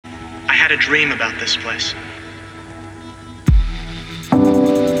had a dream about this place.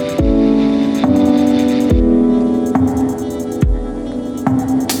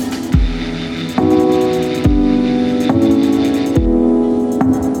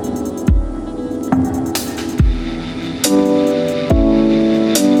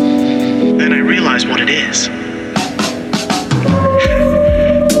 Then I realized what it is.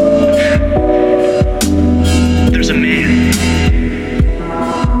 There's a man.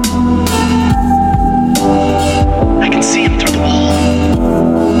 I can see him through the wall.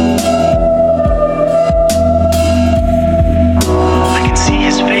 I can see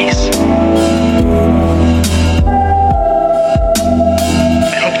his face.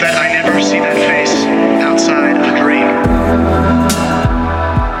 I hope that I never see that face outside of a dream.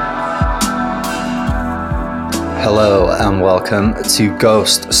 Hello and welcome to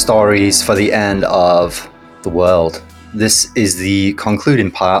Ghost Stories for the End of the World. This is the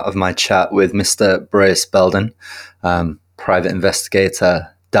concluding part of my chat with Mr. Brace Belden, private investigator,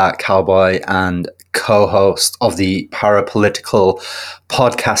 dark cowboy, and co-host of the parapolitical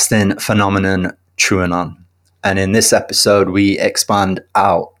podcasting phenomenon TrueAnon. And in this episode, we expand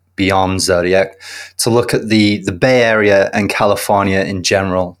out beyond Zodiac to look at the Bay Area and California in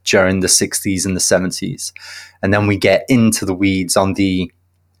general during the 60s and the 70s. And then we get into the weeds on the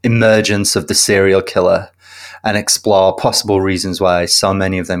emergence of the serial killer and explore possible reasons why so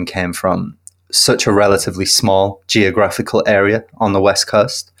many of them came from such a relatively small geographical area on the West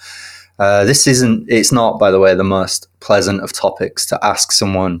Coast. It's not, by the way, the most pleasant of topics to ask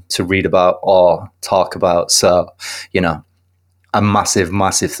someone to read about or talk about. So, a massive,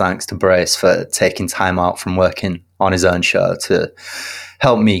 massive thanks to Brace for taking time out from working on his own show to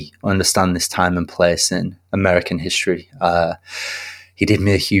help me understand this time and place in American history. He did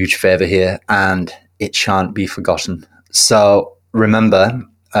me a huge favor here, and it shan't be forgotten. So remember,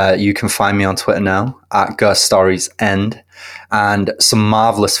 you can find me on Twitter now at Ghost Stories End, and some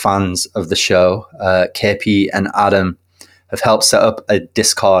marvelous fans of the show, KP and Adam, have helped set up a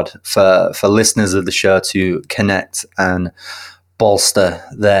Discord for listeners of the show to connect and bolster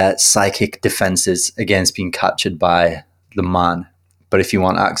their psychic defenses against being captured by the man. But if you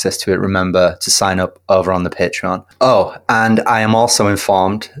want access to it, remember to sign up over on the Patreon. Oh, and I am also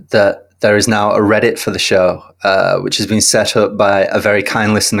informed that there is now a Reddit for the show, which has been set up by a very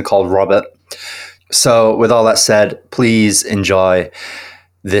kind listener called Robert. So with all that said, please enjoy.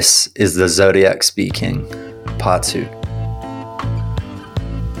 This is the Zodiac Speaking, Part 2.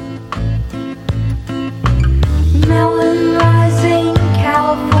 Melon rising,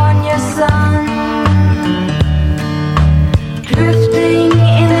 California sun, drifting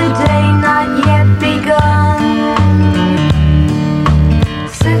in a day not yet begun.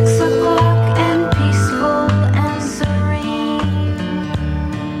 6 o'clock and peaceful and serene,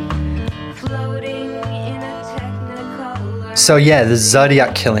 floating in a technicolor. So yeah, the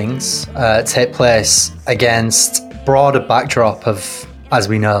Zodiac killings take place against broader backdrop of, as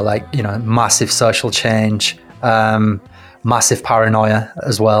we know, massive social change, massive paranoia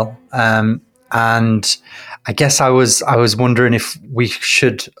as well. And I guess I was wondering if we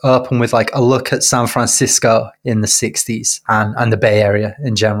should open with a look at San Francisco in the 60s and the Bay Area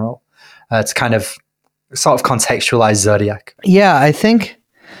in general, to kind of sort of contextualize Zodiac. Yeah, I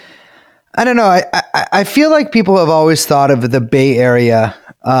don't know. I feel like people have always thought of the Bay Area,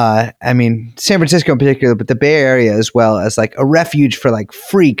 San Francisco in particular, but the Bay Area as well, as a refuge for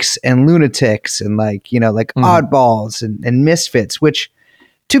freaks and lunatics and oddballs and misfits, which,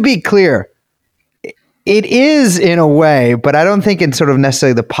 to be clear, it is in a way, but I don't think in sort of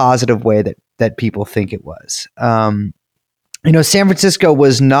necessarily the positive way that people think it was. San Francisco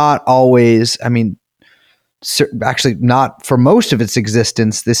was not always, actually not for most of its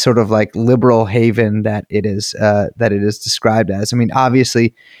existence, this sort of liberal haven that it is described as.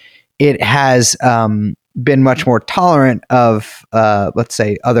 Obviously it has been much more tolerant of, let's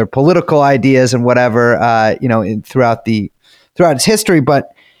say, other political ideas and whatever, throughout its history,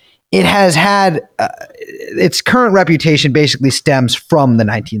 but it has had its current reputation basically stems from the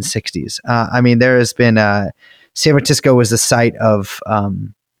 1960s. There has been San Francisco was the site of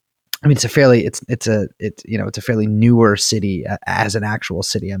it's a fairly newer city as an actual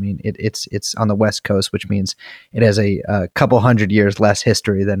city. It's on the West Coast, which means it has a couple hundred years less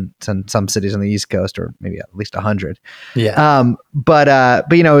history than some cities on the East Coast, or maybe at least 100. Yeah. But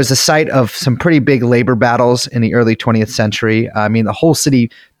it was the site of some pretty big labor battles in the early 20th century. The whole city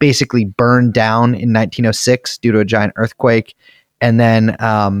basically burned down in 1906 due to a giant earthquake, and then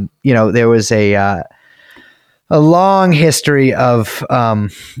there was a long history of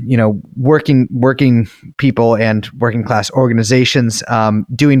working people and working class organizations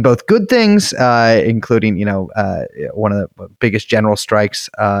doing both good things, including one of the biggest general strikes.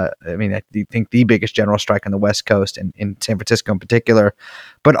 I think the biggest general strike on the West Coast and in San Francisco in particular,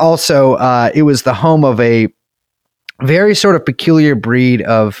 but also it was the home of a very sort of peculiar breed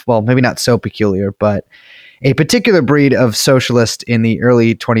of, well, maybe not so peculiar, but a particular breed of socialist in the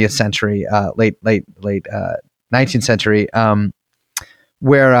early 20th century, late 19th century,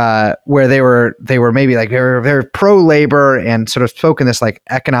 where they were maybe like very, very pro-labor and sort of spoke in this like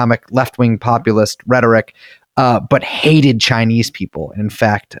economic left-wing populist rhetoric, but hated Chinese people. And in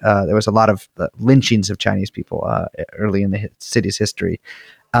fact, there was a lot of lynchings of Chinese people early in the city's history,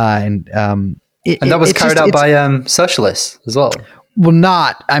 and that was carried out by socialists as well. Well,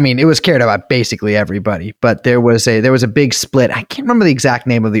 it was carried out by basically everybody, but there was a big split. I can't remember the exact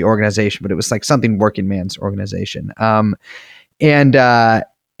name of the organization, but it was like something working man's organization. And yeah,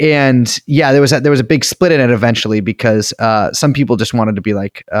 there was a big split in it eventually because some people just wanted to be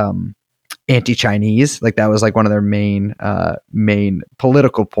like anti-Chinese, like that was like one of their main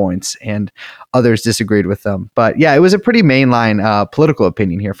political points, and others disagreed with them. But yeah, it was a pretty mainline political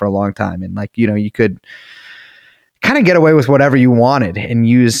opinion here for a long time, and like you could kind of get away with whatever you wanted and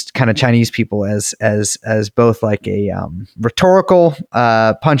used kind of Chinese people as both like a rhetorical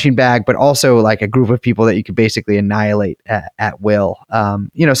punching bag, but also like a group of people that you could basically annihilate at will.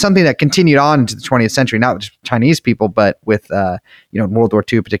 Something that continued on into the 20th century, not just Chinese people, but with in World War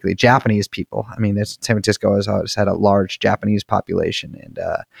II, particularly Japanese people. I mean, San Francisco has always had a large Japanese population, and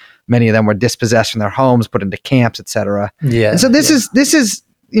many of them were dispossessed from their homes, put into camps, etc. Yeah. And so this is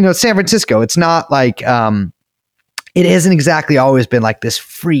San Francisco. It's not like it hasn't exactly always been like this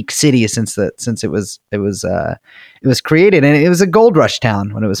freak city since it was created, and it was a gold rush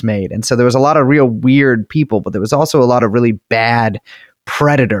town when it was made. And so there was a lot of real weird people, but there was also a lot of really bad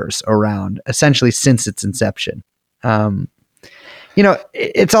predators around essentially since its inception.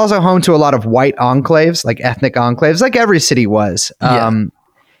 It's also home to a lot of white enclaves, like ethnic enclaves, like every city was.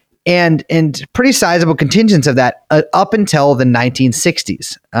 And pretty sizable contingents of that up until the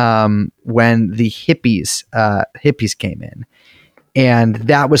 1960s, when the hippies came in, and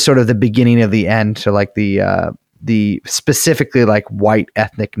that was sort of the beginning of the end to like the specifically like white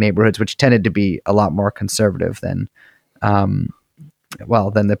ethnic neighborhoods, which tended to be a lot more conservative than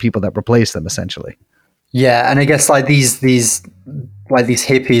the people that replaced them, essentially. Yeah, and I guess like these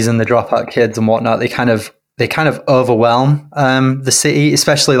hippies and the dropout kids and whatnot, they kind of overwhelm the city,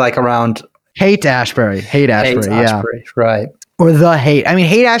 especially like around Haight-Ashbury, yeah, right. Or the Haight. I mean,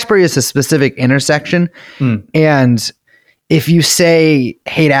 Haight-Ashbury is a specific intersection, and if you say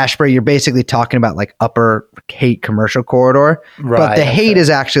Haight-Ashbury, you're basically talking about like Upper Haight commercial corridor, right? But the Haight is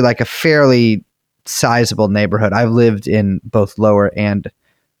actually like a fairly sizable neighborhood. I've lived in both Lower and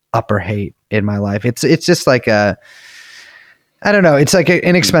Upper Haight in my life. It's just like I don't know. It's like an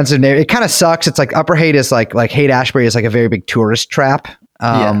inexpensive neighborhood. It kind of sucks. It's like Upper Haight is like Haight-Ashbury is like a very big tourist trap.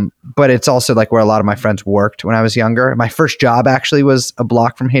 But it's also like where a lot of my friends worked when I was younger. My first job actually was a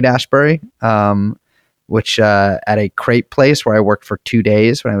block from Haight-Ashbury, which at a crepe place where I worked for 2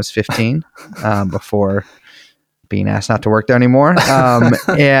 days when I was 15, before being asked not to work there anymore.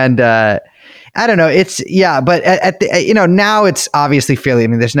 And I don't know. But now it's obviously fairly,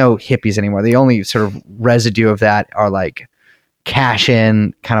 there's no hippies anymore. The only sort of residue of that are like cash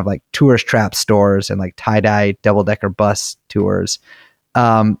in kind of like tourist trap stores and like tie-dye double-decker bus tours,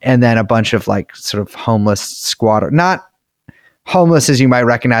 and then a bunch of like sort of homeless squatter, not homeless as you might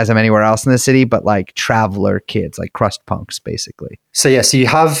recognize them anywhere else in the city, but like traveler kids, like crust punks basically. So you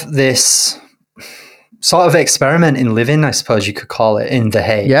have this sort of experiment in living, I suppose you could call it, in the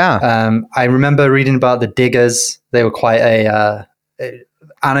Haight. I remember reading about the Diggers. They were quite a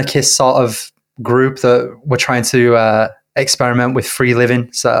anarchist sort of group that were trying to experiment with free living,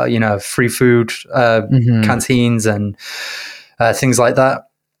 so free food, canteens and things like that.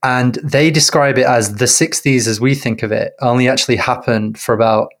 And they describe it as the 60s as we think of it only actually happened for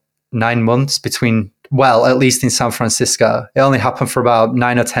about 9 months at least in San Francisco. It only happened for about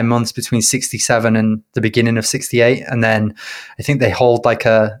 9 or 10 months between 67 and the beginning of 68. And then I think they hold like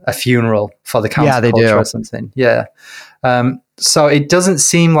a funeral for the counterculture or something. Yeah. So it doesn't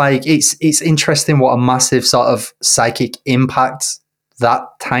seem like it's interesting what a massive sort of psychic impact that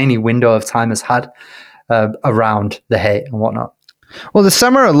tiny window of time has had around the Haight and whatnot. Well, the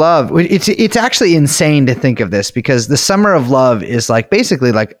Summer of Love, it's actually insane to think of this, because the Summer of Love is like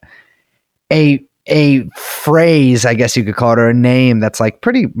basically like a a phrase, I guess you could call it, or a name that's like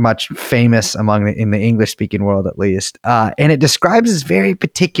pretty much famous in the English speaking world, at least. And it describes this very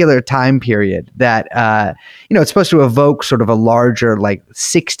particular time period that, it's supposed to evoke sort of a larger like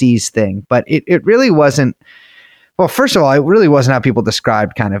 60s thing, but it really wasn't. Well, first of all, it really wasn't how people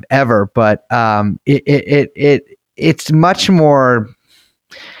described kind of ever, but it's much more.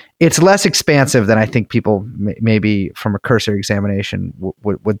 It's less expansive than I think people maybe from a cursory examination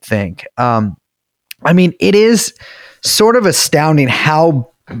would think. I mean, it is sort of astounding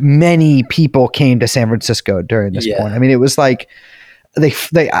how many people came to San Francisco during this point. I mean, it was like they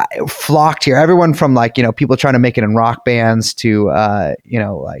flocked here. Everyone from like, people trying to make it in rock bands to,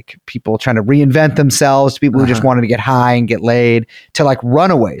 like people trying to reinvent themselves, to people who just wanted to get high and get laid, to like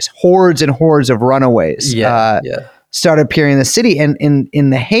runaways, hordes and hordes of runaways. Started appearing in the city, and in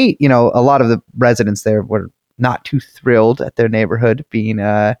the Haight, a lot of the residents there were not too thrilled at their neighborhood being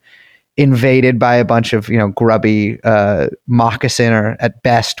invaded by a bunch of grubby moccasin or at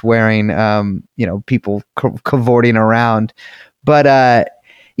best wearing people cavorting around. But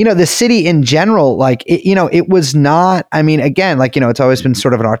the city in general, like it was not. I mean, again, like it's always been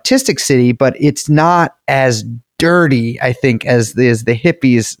sort of an artistic city, but it's not as dirty, I think, as the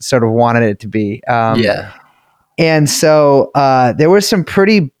hippies sort of wanted it to be. And so there were some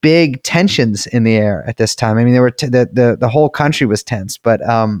pretty big tensions in the air at this time. I mean, there were the whole country was tense, but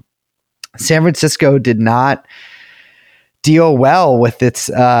San Francisco did not deal well with its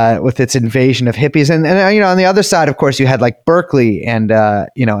invasion of hippies. And on the other side, of course, you had like Berkeley and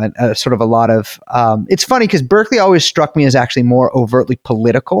sort of a lot of. It's funny because Berkeley always struck me as actually more overtly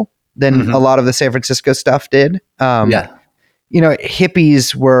political than a lot of the San Francisco stuff did.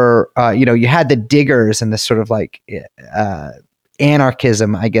 Hippies were, you had the diggers and this sort of like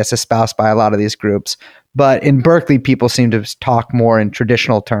anarchism, I guess, espoused by a lot of these groups. But in Berkeley, people seem to talk more in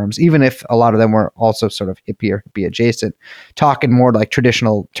traditional terms, even if a lot of them were also sort of hippie or hippie adjacent, talking more like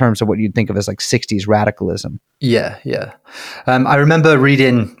traditional terms of what you'd think of as like 60s radicalism. Yeah. I remember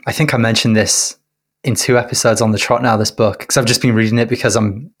reading, I think I mentioned this in 2 episodes on the Trot Now, this book, because I've just been reading it because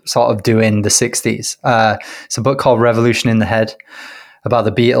I'm sort of doing the 60s. It's a book called Revolution in the Head about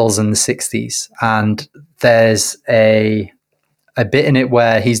the Beatles and the 60s. And there's a bit in it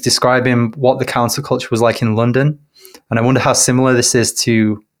where he's describing what the counterculture was like in London. And I wonder how similar this is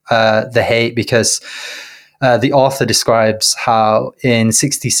to The Haight, because the author describes how in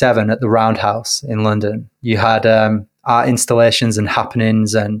 67 at the Roundhouse in London, you had art installations and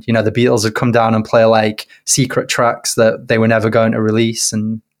happenings, and the Beatles would come down and play like secret tracks that they were never going to release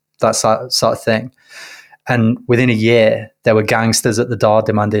and that sort of thing. And within a year, there were gangsters at the door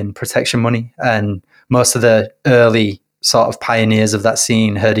demanding protection money, and most of the early sort of pioneers of that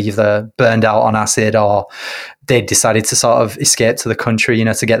scene had either burned out on acid or they decided to sort of escape to the country,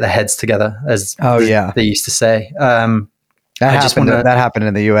 to get their heads together, as they used to say. That happened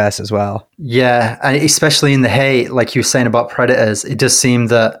in the US as well. Yeah, and especially in The Haight, like you were saying about Predators, it does seem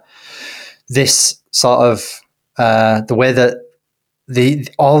that this sort of the way that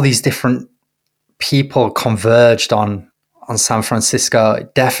all these different people converged on San Francisco,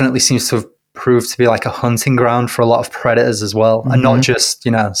 it definitely seems to have proved to be like a hunting ground for a lot of predators as well, and not just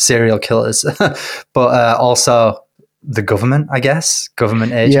serial killers, but also the government, I guess,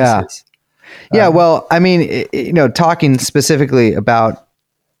 government agencies. Yeah, well, I mean, talking specifically about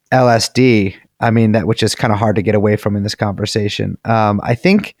LSD, I mean, which is kind of hard to get away from in this conversation. I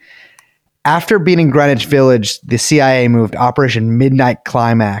think after beating Greenwich Village, the CIA moved Operation Midnight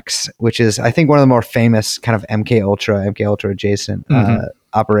Climax, which is, I think, one of the more famous kind of MK Ultra adjacent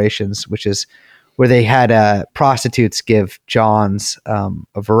operations, which is where they had prostitutes give Johns a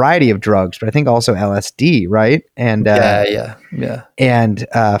variety of drugs, but I think also LSD, right? And and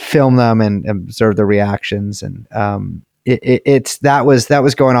film them and observe the reactions. And that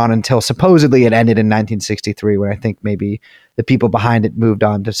was going on until supposedly it ended in 1963, where I think maybe the people behind it moved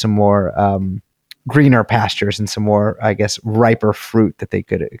on to some more greener pastures and some more, I guess, riper fruit that they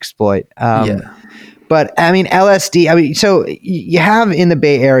could exploit. But I mean, LSD, so you have in the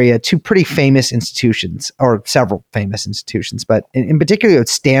Bay Area 2 pretty famous institutions, or several famous institutions, but in particular at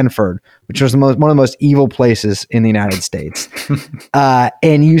Stanford, which was one of the most evil places in the United States,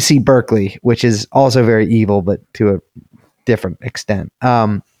 and UC Berkeley, which is also very evil, but to a different extent.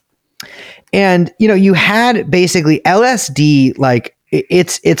 And, you had basically LSD, like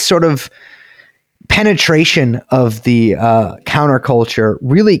it's sort of penetration of the counterculture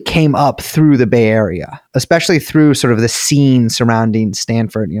really came up through the Bay Area, especially through sort of the scene surrounding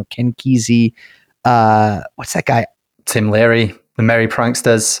Stanford. Ken Kesey, what's that guy? Tim Leary, the Merry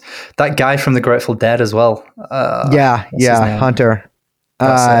Pranksters, that guy from the Grateful Dead as well. Hunter.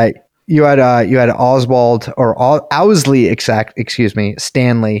 you had Oswald or Owsley, excuse me,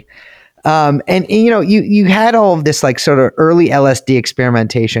 Stanley. And you know, you had all of this like sort of early LSD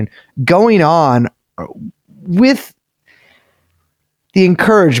experimentation going on with the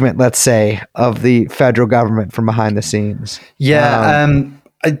encouragement, let's say, of the federal government from behind the scenes. Yeah.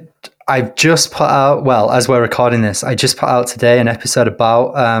 I've just put out, well, as we're recording this, I just put out today an episode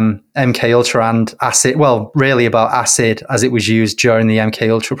about MK Ultra and acid. Well, really about acid as it was used during the MK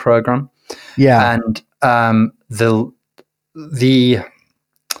Ultra program. Yeah. And there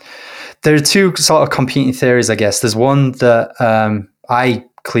are two sort of competing theories, I guess. There's one that I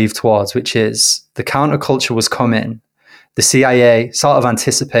cleave towards, which is the counterculture was coming. The CIA sort of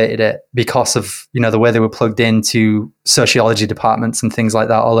anticipated it because of, you know, the way they were plugged into sociology departments and things like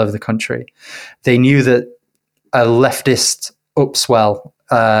that all over the country. They knew that a leftist upswell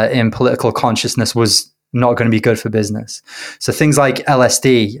in political consciousness was not going to be good for business. So things like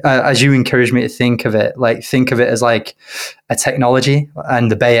LSD, as you encourage me to think of it as like a technology, and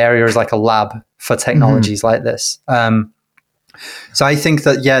the Bay Area is like a lab for technologies like this. So I think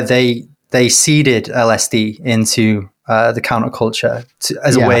that, yeah, they seeded LSD into the counterculture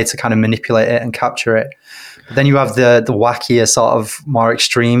as a way to kind of manipulate it and capture it. But then you have the wackier sort of more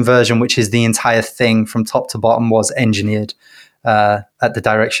extreme version, which is the entire thing from top to bottom was engineered at the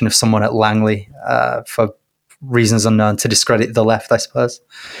direction of someone at Langley for reasons unknown to discredit the left, I suppose.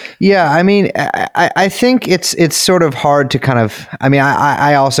 Yeah, I mean, I think it's sort of hard to kind of. I mean,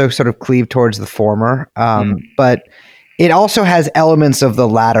 I also sort of cleave towards the former, but it also has elements of the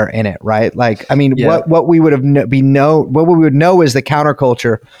latter in it, right? Like, I mean, what we would have what we would know is the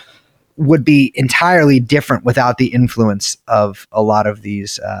counterculture would be entirely different without the influence of a lot of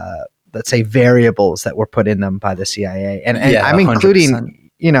these, let's say, variables that were put in them by the CIA, and I'm including 100%.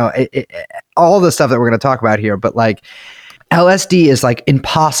 You know, all the stuff that we're going to talk about here, but like LSD is like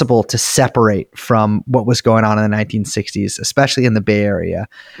impossible to separate from what was going on in the 1960s, especially in the Bay Area.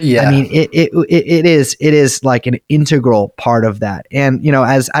 Yeah, I mean, it is like an integral part of that. And you know,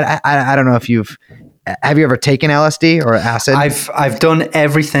 as I don't know if have you ever taken LSD or acid? I've done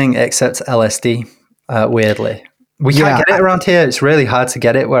everything except LSD. Weirdly, we can't get it around here. It's really hard to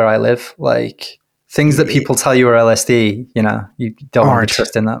get it where I live. Like, things that people tell you are LSD, you know, you don't want to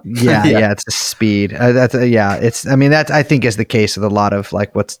trust in that. Yeah, it's a speed. It's. I mean, that I think is the case with a lot of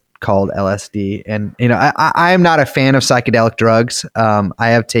like what's called LSD. And you know, I am not a fan of psychedelic drugs. I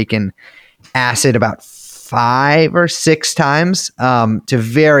have taken acid about 5 or 6 times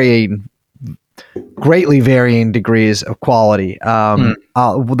to greatly varying degrees of quality.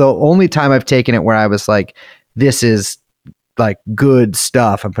 The only time I've taken it where I was like, this is like good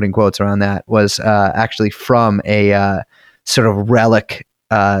stuff, I'm putting quotes around that, was actually from a sort of relic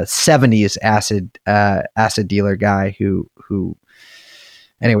 70s acid dealer guy who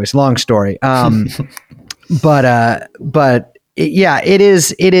anyways, long story. But it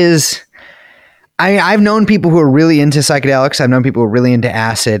is. I've known people who are really into psychedelics. I've known people who are really into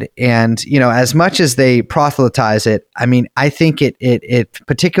acid, and you know, as much as they proselytize it, I mean, I think it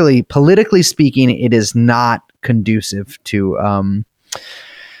particularly politically speaking, it is not conducive to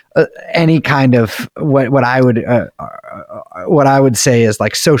any kind of what I would say is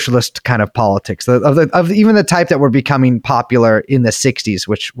like socialist kind of politics of even the type that were becoming popular in the 60s,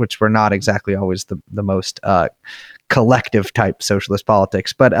 which were not exactly always the most collective type socialist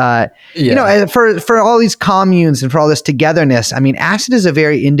politics. But you know, for all these communes and for all this togetherness, I mean, acid is a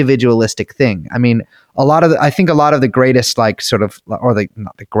very individualistic thing. I mean, I think a lot of the greatest, like sort of, or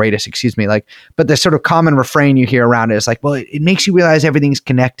not the greatest, excuse me, like, but the sort of common refrain you hear around it is like, well, it makes you realize everything's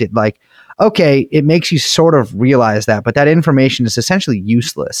connected. Like, okay, it makes you sort of realize that, but that information is essentially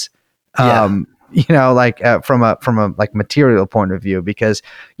useless. You know, like from a like material point of view, because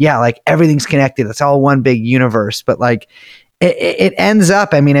like everything's connected. It's all one big universe. But like it ends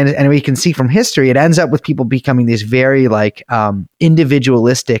up, I mean, and we can see from history, it ends up with people becoming these very like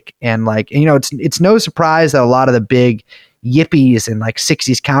individualistic, and like, you know, it's no surprise that a lot of the big yippies and like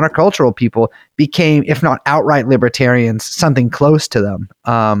 60s countercultural people became, if not outright libertarians, something close to them.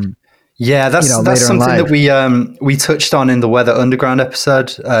 That's something that we touched on in the Weather Underground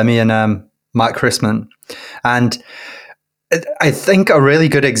episode, me and Matt Chrisman. And I think a really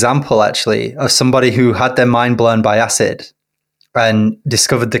good example, actually, of somebody who had their mind blown by acid and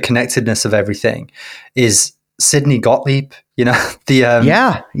discovered the connectedness of everything is Sidney Gottlieb. You know, he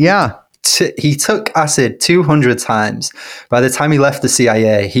took acid 200 times. By the time he left the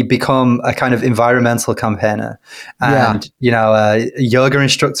CIA, he'd become a kind of environmental campaigner and, you know, a yoga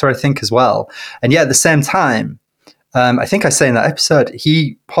instructor, I think, as well. And yet at the same time, I think I say in that episode,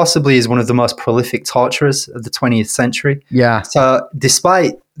 he possibly is one of the most prolific torturers of the 20th century. Yeah. So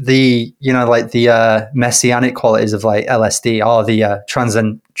despite the, like the messianic qualities of like LSD or the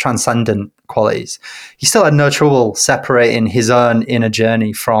transcendent qualities, he still had no trouble separating his own inner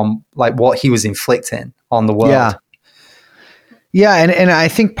journey from like what he was inflicting on the world. Yeah. Yeah. And I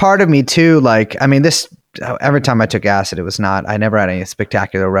think part of me too, like, I mean, every time I took acid, I never had any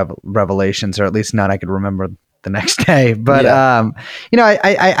spectacular revelations, or at least none I could remember the next day. But,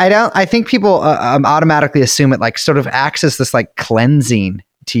 I think people automatically assume it like sort of acts as this like cleansing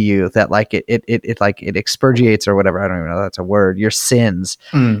to you, that like it like it expurgates or whatever. I don't even know if that's a word, your sins.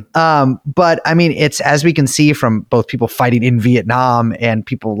 But I mean, it's, as we can see from both people fighting in Vietnam and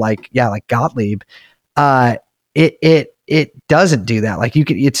people like Gottlieb, it doesn't do that. Like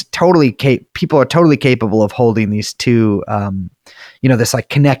it's totally people are totally capable of holding these two, this like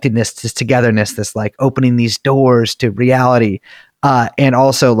connectedness, this togetherness, this like opening these doors to reality, and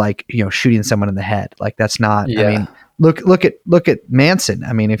also like, shooting someone in the head. Like that's not, I mean, look at Manson.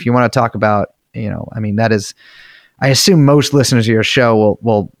 I mean, if you want to talk about, that is, I assume most listeners of your show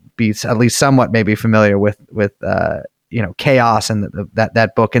will be at least somewhat maybe familiar with Chaos and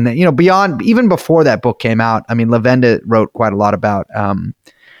that book. And then, beyond, even before that book came out, I mean, Lavenda wrote quite a lot about,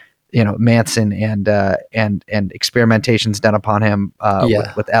 Manson and experimentations done upon him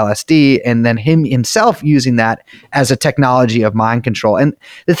with LSD, and then him himself using that as a technology of mind control. And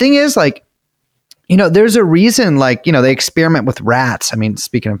the thing is, like, there's a reason, like, they experiment with rats. I mean,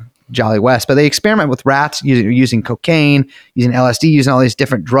 speaking of Jolly West, but they experiment with rats using cocaine, using LSD, using all these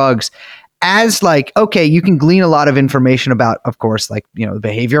different drugs, as like, okay, you can glean a lot of information about, of course, like, the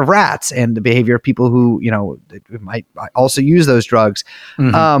behavior of rats and the behavior of people who, might also use those drugs.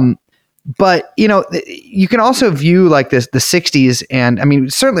 Mm-hmm. But, you can also view like the 60s, and I mean,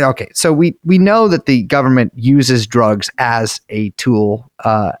 certainly, okay, so we know that the government uses drugs as a tool,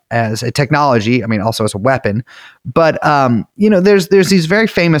 as a technology, I mean, also as a weapon. But, there's these very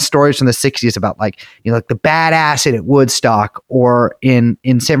famous stories from the 60s about like, like the bad acid at Woodstock, or in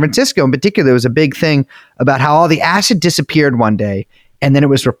San Francisco in particular, there was a big thing about how all the acid disappeared one day and then it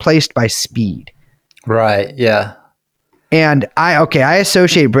was replaced by speed. Right. Yeah. And I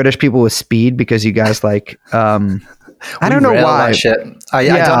associate British people with speed because you guys like, I don't know why. Shit.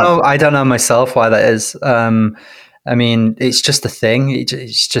 I don't know myself why that is. I mean, it's just a thing.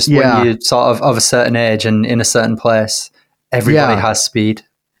 It's just when you sort of a certain age and in a certain place, everybody has speed.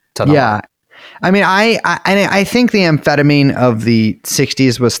 Yeah. I mean, I think the amphetamine of the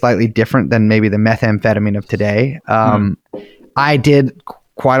 60s was slightly different than maybe the methamphetamine of today. I did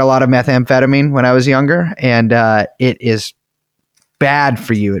quite a lot of methamphetamine when I was younger, and it is bad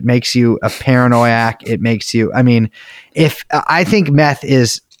for you. It makes you a paranoiac. It makes you, I mean, I think meth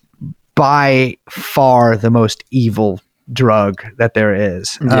is by far the most evil drug that there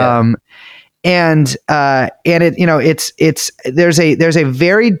is. Yeah. And it, there's a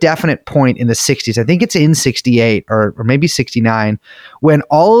very definite point in the 60s. I think it's in 68 or maybe 69, when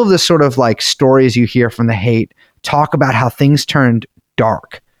all of the sort of like stories you hear from the hate talk about how things turned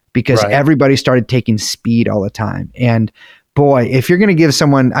dark because everybody started taking speed all the time. And boy, if you're going to give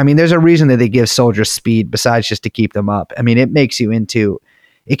someone, I mean, there's a reason that they give soldiers speed besides just to keep them up. I mean, it can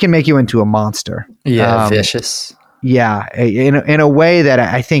make you into a monster. Yeah. Vicious. Yeah. In a way that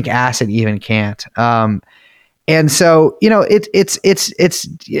I think acid even can't. And so, it's,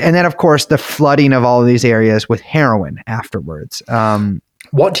 and then of course the flooding of all of these areas with heroin afterwards.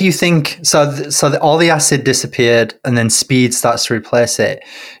 What do you think? So all the acid disappeared and then speed starts to replace it.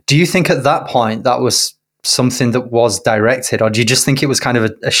 Do you think at that point that was something that was directed, or do you just think it was kind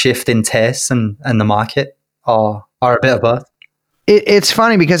of a shift in taste and the market, or a bit of both? It's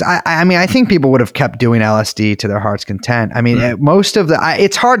funny because I mean, I think people would have kept doing LSD to their heart's content. I mean, most of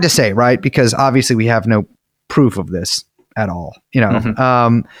it's hard to say, right? Because obviously we have no proof of this at all,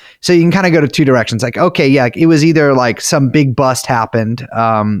 Mm-hmm. So you can kind of go to two directions. Like, okay, yeah, it was either like some big bust happened.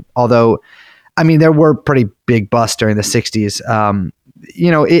 Although, I mean, there were pretty big busts during the 60s.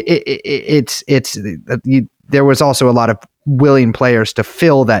 There was also a lot of willing players to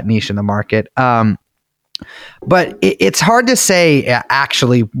fill that niche in the market. But it's hard to say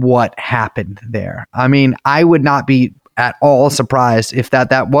actually what happened there. I mean, I would not be at all surprised if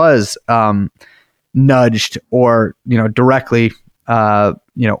that was nudged or directly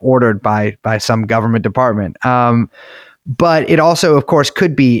ordered by some government department. But it also, of course,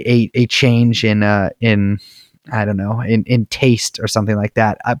 could be a change in I don't know, in taste or something like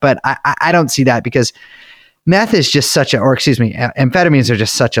that. But I don't see that because meth is just amphetamines are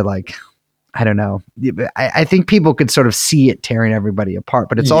just such a like. I don't know. I think people could sort of see it tearing everybody apart,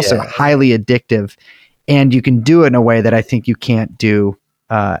 but it's also highly addictive and you can do it in a way that I think you can't do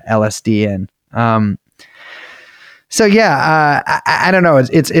LSD in. So yeah, I don't know.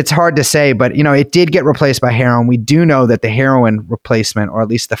 It's hard to say, but it did get replaced by heroin. We do know that the heroin replacement, or at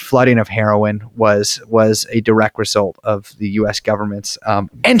least the flooding of heroin, was a direct result of the U.S. government's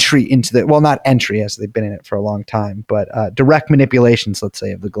entry into not entry, as they've been in it for a long time, but direct manipulations, let's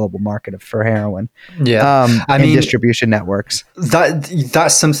say, of the global market for heroin. Yeah, and distribution networks.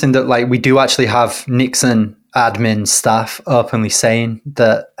 That's something that we do actually have Nixon admin staff openly saying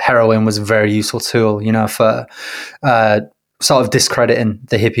that heroin was a very useful tool, for sort of discrediting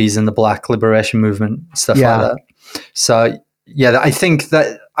the hippies and the black liberation movement, stuff like that. So yeah, I think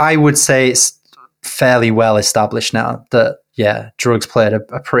that I would say it's fairly well established now that drugs played a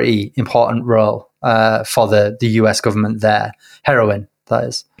pretty important role for the US government there. Heroin, that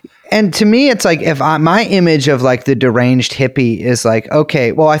is. And to me, it's if my image of the deranged hippie is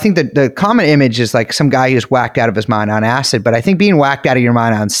okay, well, I think that the common image is some guy who's whacked out of his mind on acid, but I think being whacked out of your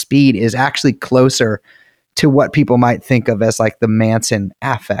mind on speed is actually closer to what people might think of as the Manson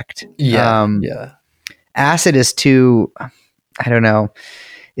affect. Acid is too, I don't know,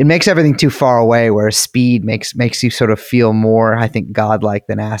 it makes everything too far away, whereas speed makes you sort of feel more, I think, godlike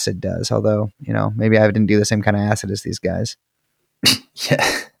than acid does. Although, maybe I didn't do the same kind of acid as these guys. Yeah.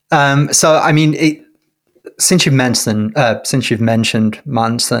 So, I mean, since you've mentioned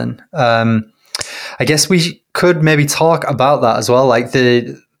Manson, I guess we could maybe talk about that as well,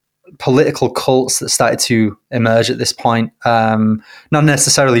 the political cults that started to emerge at this point, not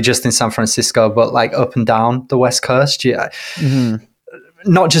necessarily just in San Francisco, but up and down the West Coast. Yeah. Mm-hmm.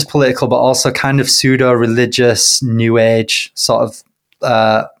 Not just political, but also kind of pseudo-religious, new age sort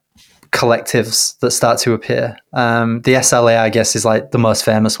of collectives that start to appear. The SLA, I guess, is the most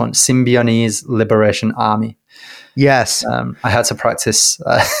famous one, Symbionese Liberation Army. Yes. I had to practice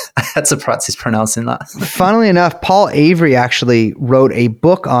pronouncing that. Funnily enough, Paul Avery actually wrote a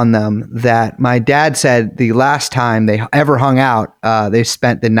book on them that my dad said the last time they ever hung out, they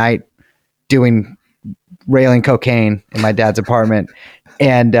spent the night railing cocaine in my dad's apartment.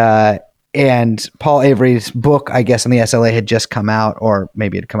 And Paul Avery's book, I guess, on the SLA had just come out, or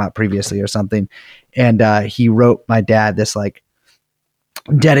maybe it had come out previously or something. And he wrote my dad this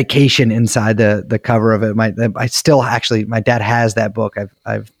dedication inside the cover of it. My dad has that book.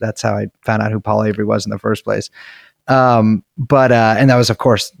 That's how I found out who Paul Avery was in the first place. And that was, of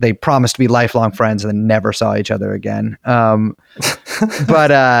course, they promised to be lifelong friends and then never saw each other again. That's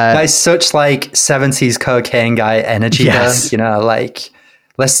such 70s cocaine guy energy. Yes. Though,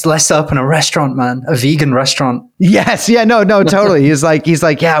 Let's open a restaurant, man. A vegan restaurant. Yes. Yeah. No. Totally. He's like,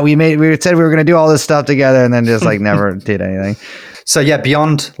 yeah. We said we were going to do all this stuff together, and then just never did anything. So yeah,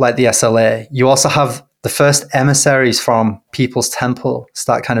 beyond the SLA, you also have the first emissaries from People's Temple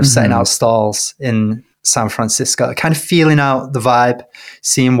start kind of setting out stalls in San Francisco, kind of feeling out the vibe,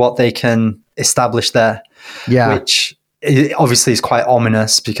 seeing what they can establish there. Yeah. Which obviously is quite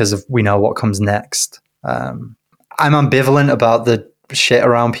ominous because we know what comes next. I'm ambivalent about the shit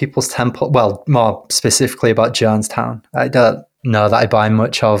around People's Temple. Well, more specifically about Jonestown. I don't know that I buy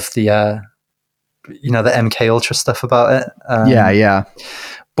much of the MK Ultra stuff about it. Yeah.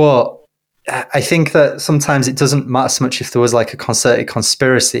 But I think that sometimes it doesn't matter so much if there was a concerted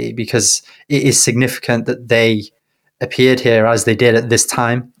conspiracy, because it is significant that they appeared here as they did at this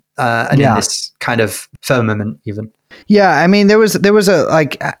time and in this kind of firmament even. Yeah, I mean, there's a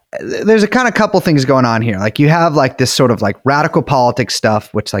kind of couple things going on here. You have this sort of radical politics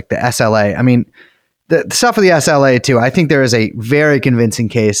stuff, which the SLA. I mean, the stuff of the SLA too. I think there is a very convincing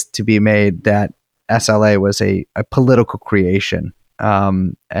case to be made that SLA was a political creation,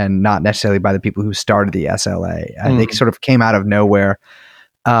 and not necessarily by the people who started the SLA. They sort of came out of nowhere.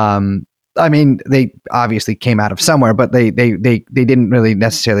 I mean, they obviously came out of somewhere, but they didn't really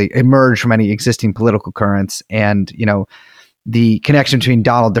necessarily emerge from any existing political currents. And, the connection between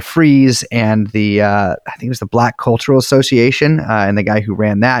Donald DeFreeze and the, I think it was the Black Cultural Association, and the guy who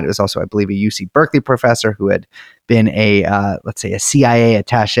ran that, it was also, I believe, a UC Berkeley professor who had been let's say a CIA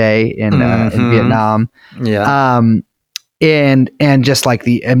attache in Vietnam. Yeah. And just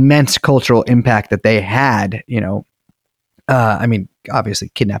the immense cultural impact that they had, I mean, obviously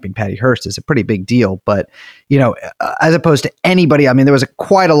kidnapping Patty Hearst is a pretty big deal, but, as opposed to anybody, I mean, there was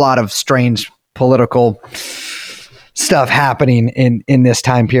quite a lot of strange political stuff happening in this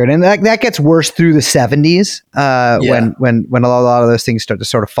time period. And that gets worse through the 70s, when a lot of those things start to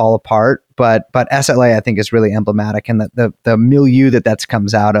sort of fall apart. But SLA, I think, is really emblematic, and the milieu that's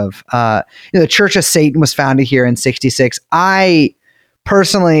comes out of, the Church of Satan was founded here in 1966.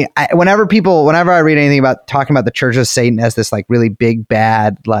 Personally, whenever I read anything about talking about the Church of Satan as this really big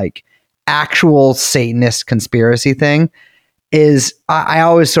bad actual Satanist conspiracy thing is I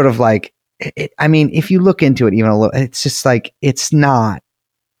always sort of like I mean, if you look into it even a little, it's just like it's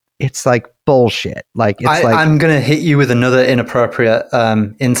like bullshit. Like it's like I'm gonna hit you with another inappropriate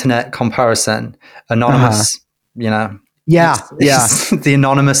internet comparison. Anonymous, you know. yeah, It's the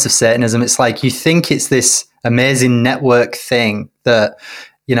Anonymous of Satanism. It's like you think it's this amazing network thing that,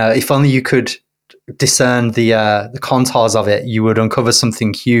 you know, if only you could discern the contours of it, you would uncover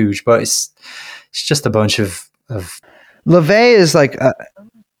something huge. But it's just a bunch of LaVey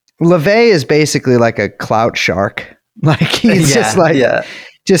is basically like a clout shark. Like he's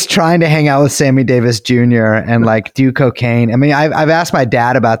just trying to hang out with Sammy Davis Jr. and like do cocaine. I mean, I've asked my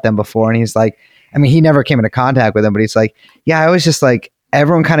dad about them before, and he's like, I mean, he never came into contact with them, but he's like, yeah, I was just like,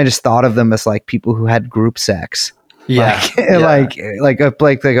 everyone kind of just thought of them as like people who had group sex. Yeah, like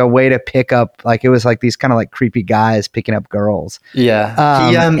a way to pick up, like it was like these kind of like creepy guys picking up girls. Yeah,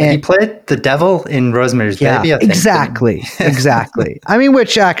 he played the devil in Rosemary's Baby. I think. Exactly. I mean,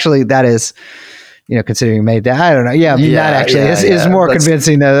 which actually that is, you know, considering he made that, I don't know. Yeah, I mean, that actually is more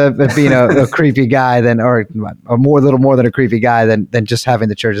convincing than being a creepy guy than, or little more than a creepy guy than just having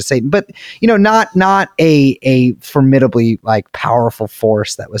the Church of Satan. But, you know, not a formidably like powerful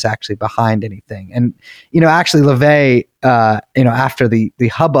force that was actually behind anything. And, you know, actually LaVey, you know, after the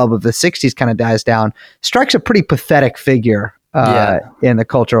hubbub of the 60s kind of dies down, strikes a pretty pathetic figure in the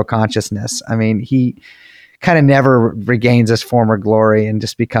cultural consciousness. I mean, he kind of never regains his former glory and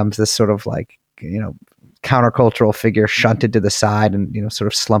just becomes this sort of like, you know, countercultural figure shunted to the side and, you know, sort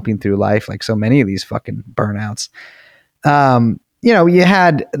of slumping through life like so many of these fucking burnouts. You know, you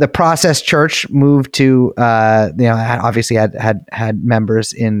had the Process Church move to, you know, obviously had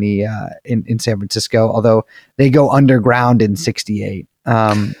members in the in San Francisco, although they go underground in '68.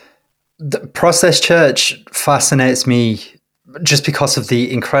 The Process Church fascinates me just because of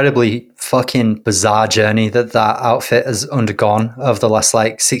the incredibly fucking bizarre journey that outfit has undergone over the last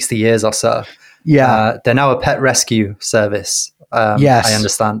like 60 years or so. Yeah. They're now a pet rescue service. Yes. I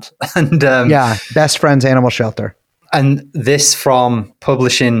understand. And Best Friends Animal Shelter. And this from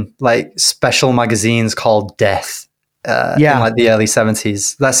publishing like special magazines called Death in like the early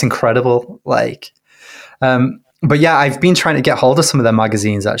 70s. That's incredible. Like, but yeah, I've been trying to get hold of some of their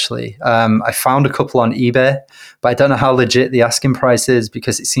magazines actually. I found a couple on eBay, but I don't know how legit the asking price is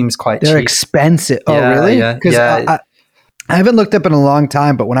because it seems quite They're cheap. expensive. Oh, really? Because I haven't looked up in a long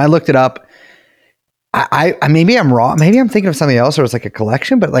time, but when I looked it up, I maybe I'm wrong. Maybe I'm thinking of something else, or it's like a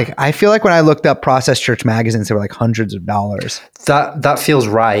collection. But like, I feel like when I looked up Process Church magazines, they were like hundreds of dollars. That feels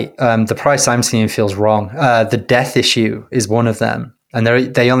right. The price I'm seeing feels wrong. The Death issue is one of them, and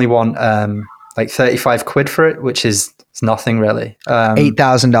they only want like 35 quid for it, which is nothing really.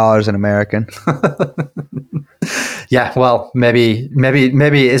 $8,000 in American. Yeah, well, maybe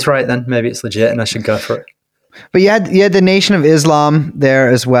it is right then. Maybe it's legit, and I should go for it. But you had the Nation of Islam there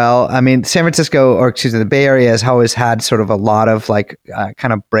as well. I mean, San Francisco, or excuse me, the Bay Area has always had sort of a lot of like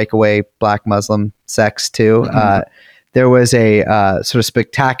kind of breakaway Black Muslim sects too. Mm-hmm. There was a sort of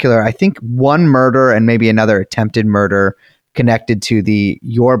spectacular, I think, one murder and maybe another attempted murder connected to the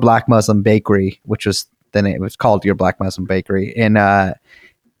Your Black Muslim Bakery, which was then it was called Your Black Muslim Bakery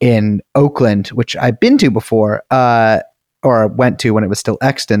in Oakland, which I've been to before or went to when it was still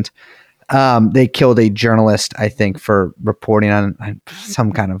extant. They killed a journalist, I think, for reporting on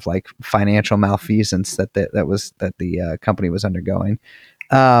some kind of like financial malfeasance that the company was undergoing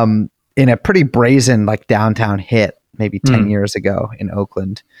in a pretty brazen like downtown hit maybe 10 years ago in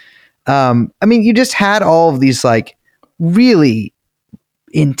Oakland. I mean, you just had all of these like really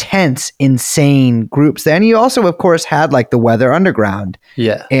intense, insane groups. Then you also, of course, had like the Weather Underground,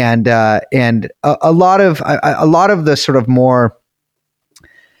 and a lot of the sort of more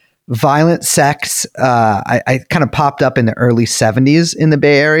violent sects I kind of popped up in the early 70s in the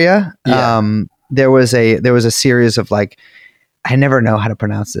Bay Area. There was a series of like, I never know how to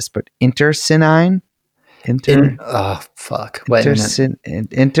pronounce this, but Intersynon. Oh fuck! Wait a minute.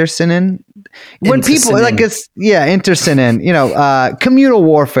 Intersynon. When people like it's Intersynon. You know, communal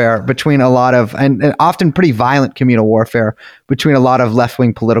warfare between a lot of and often pretty violent communal warfare between a lot of left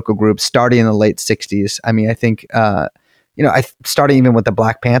wing political groups, starting in the late 60s. I mean, I think. You know, I started even with the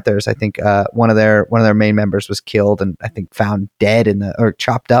Black Panthers. I think one of their main members was killed, and I think found dead or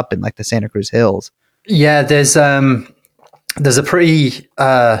chopped up in like the Santa Cruz Hills. Yeah, there's a pretty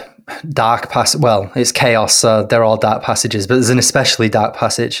dark passage. Well, it's Chaos, so they're all dark passages, but there's an especially dark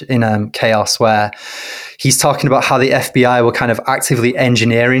passage in Chaos where he's talking about how the FBI were kind of actively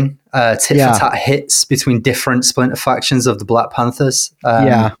engineering tit for tat hits between different splinter factions of the Black Panthers.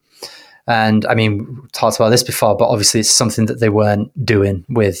 And I mean, we talked about this before, but obviously it's something that they weren't doing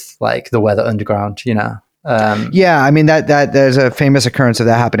with like the Weather Underground, you know. Yeah, I mean that there's a famous occurrence of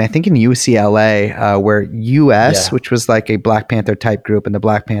that happening. I think in UCLA, where US, which was like a Black Panther type group, and the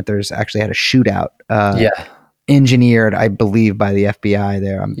Black Panthers actually had a shootout. Engineered, I believe, by the FBI.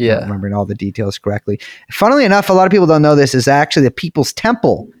 There, I'm not remembering all the details correctly. Funnily enough, a lot of people don't know this is actually the People's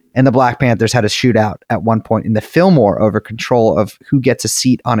Temple and the Black Panthers had a shootout at one point in the Fillmore over control of who gets a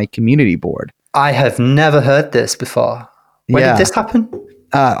seat on a community board. I have never heard this before. When did this happen?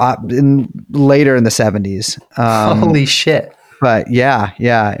 Later in the 70s. Holy shit. But yeah,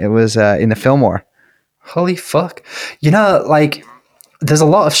 it was in the Fillmore. Holy fuck. You know, like, there's a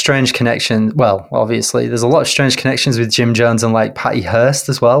lot of strange connections. Well, obviously, there's a lot of strange connections with Jim Jones and like Patty Hearst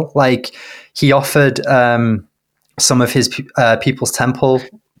as well. Like, he offered some of his People's Temple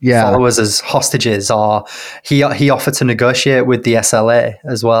followers as hostages, or he offered to negotiate with the SLA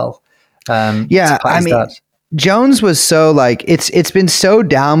as well. I mean, Jones was so like it's been so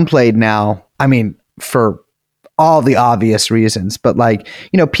downplayed now. I mean, for all the obvious reasons, but like,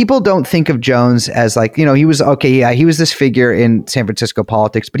 you know, people don't think of Jones as like, you know, he was this figure in San Francisco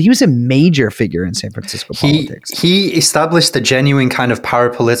politics, but he was a major figure in San Francisco politics. He established a genuine kind of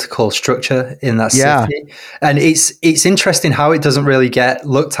parapolitical structure in that city. And it's interesting how it doesn't really get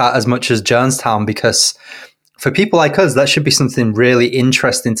looked at as much as Jonestown, because for people like us, that should be something really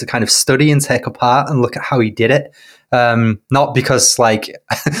interesting to kind of study and take apart and look at how he did it. Not because like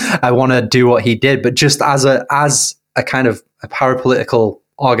I want to do what he did, but just as a kind of a parapolitical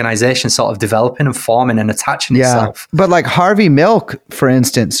organization sort of developing and forming and attaching itself. But like Harvey Milk, for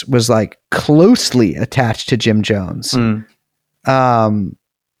instance, was like closely attached to Jim Jones.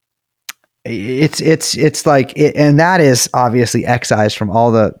 It's like, and that is obviously excised from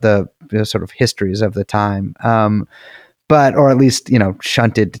all the sort of histories of the time. But, or at least, you know,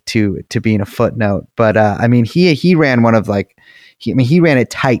 shunted to being a footnote. But I mean, he ran one of like, he ran a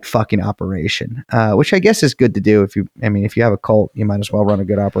tight fucking operation, which I guess is good to do. If you have a cult, you might as well run a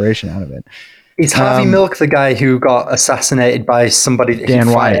good operation out of it. Is Harvey Milk the guy who got assassinated by somebody that Dan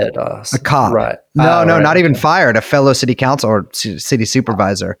he White, fired? Or, a cop. Right. No, not even fired. A fellow city council or city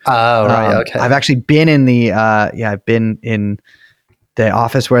supervisor. Oh, right. Okay. I've actually been in I've been in the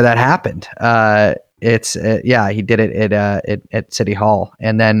office where that happened. He did it at City Hall.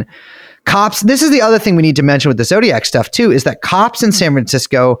 And then cops, this is the other thing we need to mention with the Zodiac stuff too, is that cops in San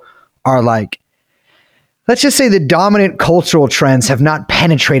Francisco are like, let's just say the dominant cultural trends have not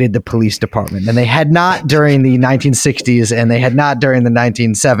penetrated the police department, and they had not during the 1960s, and they had not during the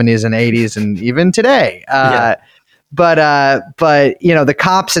 1970s and 80s, and even today. But you know, the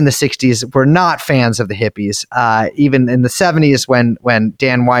cops in the 60s were not fans of the hippies. Even in the 70s, when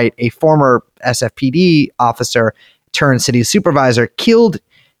Dan White, a former SFPD officer turned city supervisor, killed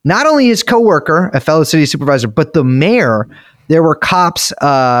not only his coworker, a fellow city supervisor, but the mayor. There were cops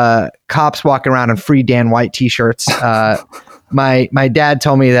walking around in free Dan White t-shirts. My dad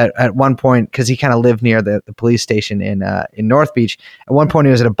told me that at one point, because he kind of lived near the police station in North Beach, at one point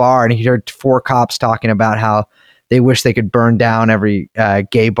he was at a bar and he heard 4 cops talking about how they wish they could burn down every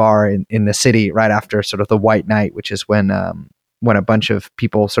gay bar in the city right after sort of the White Night, which is when a bunch of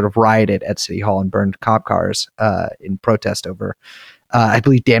people sort of rioted at City Hall and burned cop cars in protest over, I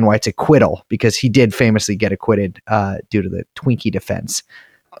believe, Dan White's acquittal, because he did famously get acquitted due to the Twinkie defense.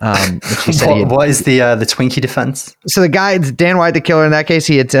 Which he said what is the Twinkie defense? So the guy, Dan White, the killer in that case,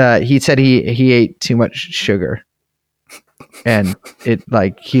 he said he ate too much sugar, and it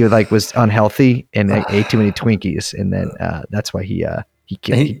he was unhealthy and ate too many Twinkies, and then that's why he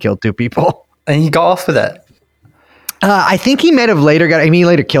killed 2 people. And he got off with it. I think he might have later he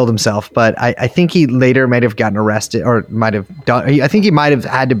later killed himself, but I think he later might have gotten arrested, or might have done. I think he might have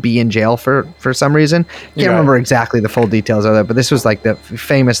had to be in jail for some reason. Can't remember exactly the full details of that, but this was like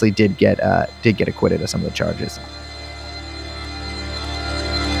famously did get acquitted of some of the charges.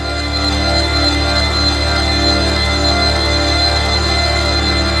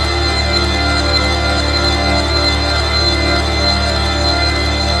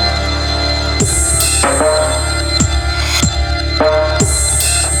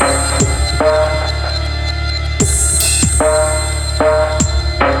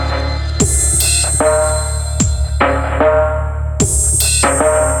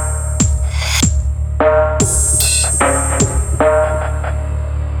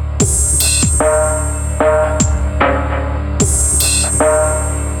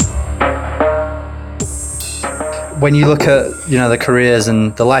 When you look at, you know, the careers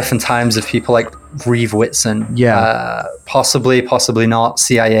and the life and times of people like Reeve Whitson, possibly not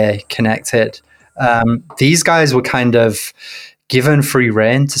CIA connected. These guys were kind of given free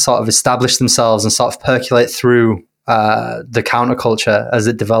reign to sort of establish themselves and sort of percolate through the counterculture as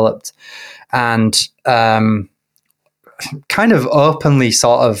it developed, and kind of openly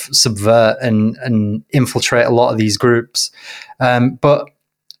sort of subvert and infiltrate a lot of these groups. But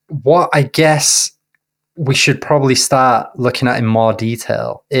what I guess we should probably start looking at in more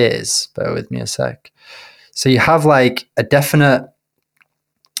detail is, bear with me a sec. So you have like a definite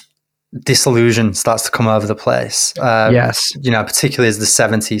disillusion starts to come over the place. Yes. You know, particularly as the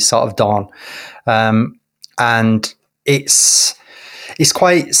 70s sort of dawn. And it's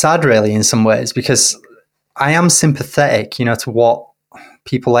quite sad really in some ways, because I am sympathetic, you know, to what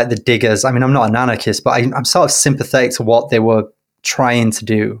people like the Diggers, I mean, I'm not an anarchist, but I'm sort of sympathetic to what they were trying to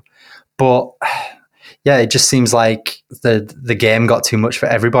do. But yeah, it just seems like the game got too much for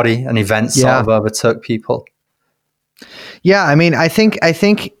everybody, and events sort of overtook people. Yeah, I mean, I think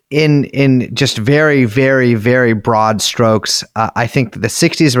in just very, very, very broad strokes, I think the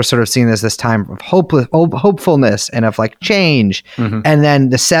 60s were sort of seen as this time of hopefulness and of like change. Mm-hmm. And then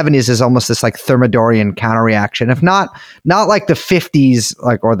the 70s is almost this like Thermidorian counterreaction, if not like the 50s,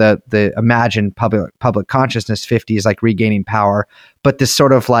 like, or the imagined public consciousness 50s, like regaining power, but this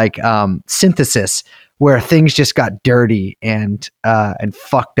sort of like synthesis where things just got dirty and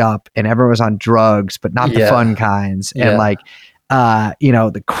fucked up, and everyone was on drugs, but not the fun kinds. And like, you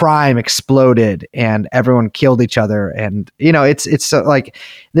know, the crime exploded and everyone killed each other. And, you know, it's so like,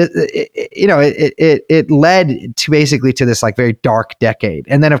 it led to basically to this like very dark decade.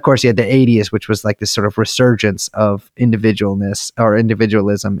 And then of course you had the 80s, which was like this sort of resurgence of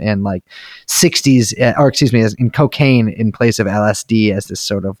individualism, and like 60s, or excuse me, in cocaine in place of LSD as this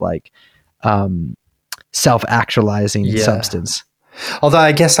sort of like, self-actualizing substance. Although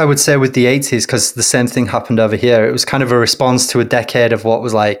I guess I would say with the 80s, because the same thing happened over here, it was kind of a response to a decade of what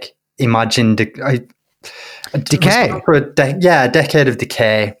was like imagined decay. A decade of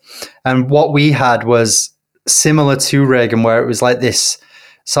decay. And what we had was similar to Reagan, where it was like this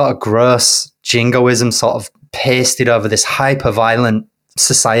sort of gross jingoism sort of pasted over this hyper-violent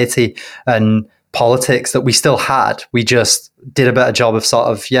society and politics that we still had. We just did a better job of sort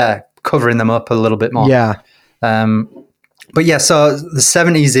of, covering them up a little bit more. Yeah. But yeah, so the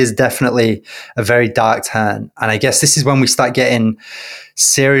 70s is definitely a very dark turn. And I guess this is when we start getting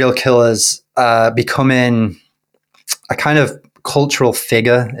serial killers becoming a kind of cultural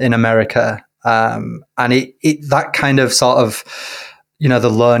figure in America. And it that kind of sort of, you know, the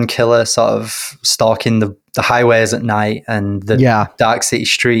lone killer sort of stalking the highways at night and the dark city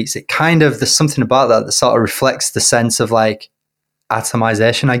streets. It kind of, there's something about that sort of reflects the sense of like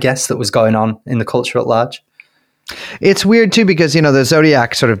atomization, I guess, that was going on in the culture at large. It's weird too, because, you know, the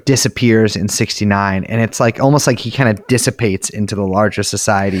Zodiac sort of disappears in 69, and it's like almost like he kind of dissipates into the larger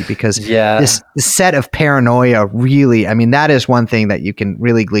society, because this set of paranoia really, I mean, that is one thing that you can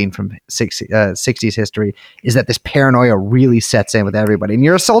really glean from 60s history, is that this paranoia really sets in with everybody. And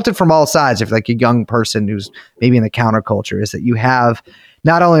you're assaulted from all sides if like a young person who's maybe in the counterculture, is that you have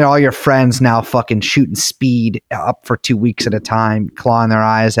not only all your friends now fucking shooting speed up for 2 weeks at a time, clawing their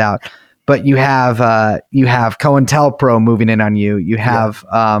eyes out, but you have COINTELPRO moving in on you. You have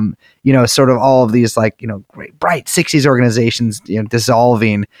you know, sort of all of these like, you know, great bright 60s organizations, you know,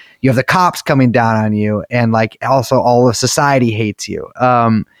 dissolving. You have the cops coming down on you, and like also all of society hates you.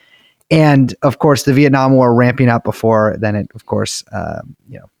 And of course the Vietnam War ramping up before then it of course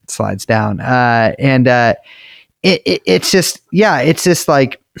you know, slides down. It's just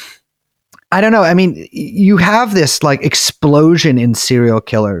like, I don't know. I mean, you have this like explosion in serial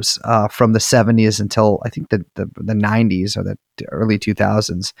killers from the 70s until I think the 90s or the early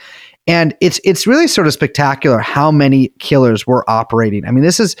 2000s. And it's really sort of spectacular how many killers were operating. I mean,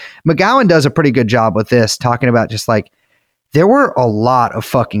 McGowan does a pretty good job with this, talking about just like, there were a lot of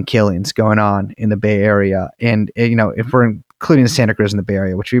fucking killings going on in the Bay Area. And, you know, if we're including Santa Cruz in the Bay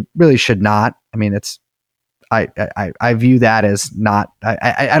Area, which we really should not, I mean, I view that as not,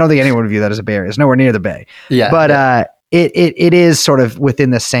 I don't think anyone would view that as a Bay Area. It's nowhere near the Bay. Yeah. But it is sort of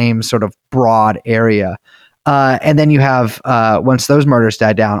within the same sort of broad area. And then you have, once those murders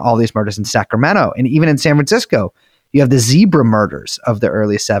died down, all these murders in Sacramento, and even in San Francisco, you have the zebra murders of the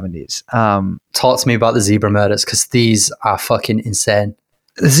early 70s. Talk to me about the zebra murders, because these are fucking insane.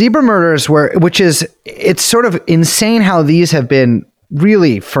 The zebra murders it's sort of insane how these have been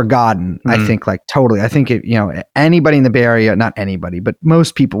really forgotten. I think like totally. I think you know, anybody in the Bay Area, not anybody, but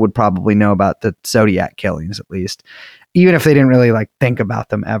most people would probably know about the Zodiac killings, at least, even if they didn't really like think about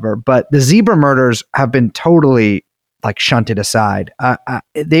them ever. But the zebra murders have been totally like shunted aside.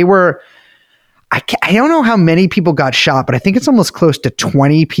 They were, I don't know how many people got shot, but I think it's almost close to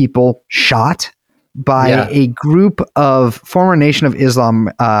 20 people shot by Yeah. a group of former Nation of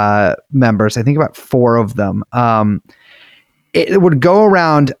Islam members. I think about 4 of them. It would go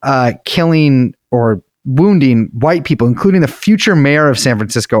around killing or wounding white people, including the future mayor of San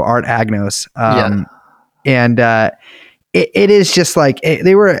Francisco, Art Agnos. And it is just like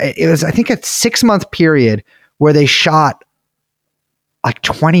it was, I think, a 6-month period where they shot like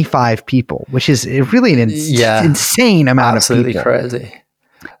 25 people, which is really an insane amount Absolutely of people. crazy.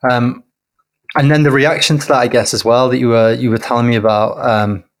 And then the reaction to that, I guess, as well, that you were telling me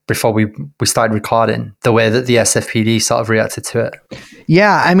about before we started recording, the way that the SFPD sort of reacted to it.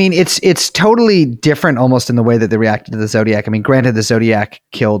 Yeah, I mean, it's totally different almost in the way that they reacted to the Zodiac. I mean, granted, the Zodiac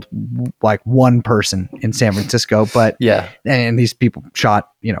killed like 1 person in San Francisco, but and these people shot,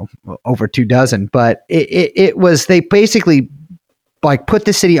 over 24, but it was, they basically like put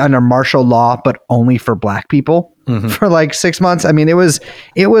the city under martial law, but only for black people for like 6 months. I mean, it was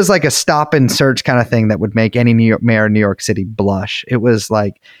like a stop and search kind of thing that would make any mayor of New York City blush. It was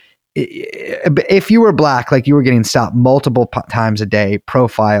like, if you were black, like you were getting stopped multiple times a day,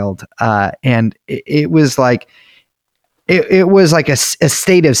 profiled, and it was like it was like a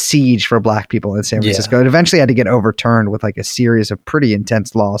state of siege for black people in San Francisco. It eventually had to get overturned with like a series of pretty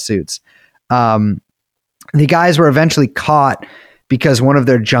intense lawsuits. The guys were eventually caught because one of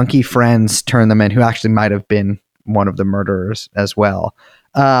their junkie friends turned them in, who actually might have been one of the murderers as well.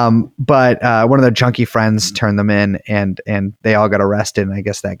 But one of their junkie friends turned them in, and they all got arrested. And I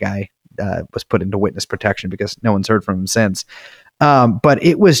guess that guy was put into witness protection because no one's heard from him since. But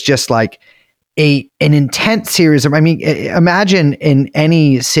it was just like an intense series of, I mean, imagine in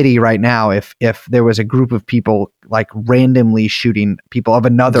any city right now, if there was a group of people like randomly shooting people of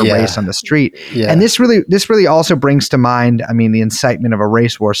another race on the street. And this really also brings to mind, I mean, the incitement of a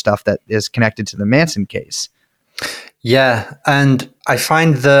race war stuff that is connected to the Manson case. Yeah, and I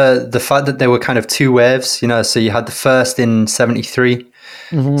find the fact that there were kind of 2 waves, so you had the first in 73.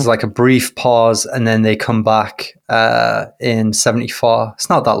 It's like a brief pause, and then they come back in 74. It's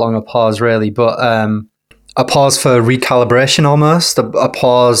not that long a pause, really, but a pause for recalibration almost, a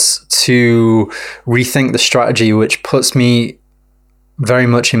pause to rethink the strategy, which puts me very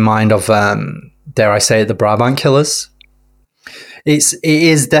much in mind of, dare I say it, the Brabant Killers. It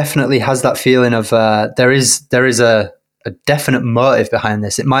is definitely has that feeling of there is a definite motive behind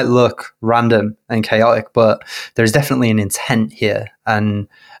this. It might look random and chaotic, but there's definitely an intent here, and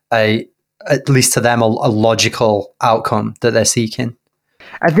at least to them, a logical outcome that they're seeking.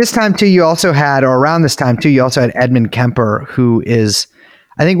 At this time too, you also had, or around this time too, you also had Edmund Kemper, who is,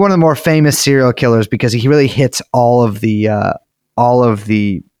 I think, one of the more famous serial killers because he really hits all of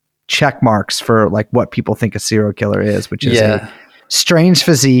the check marks for like what people think a serial killer is, which is a strange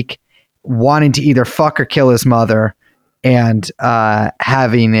physique, wanting to either fuck or kill his mother, and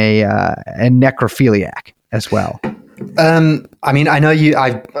having a necrophiliac as well. I mean, I know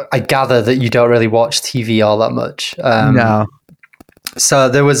I gather that you don't really watch TV all that much. No. So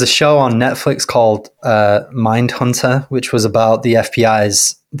there was a show on Netflix called Mindhunter, which was about the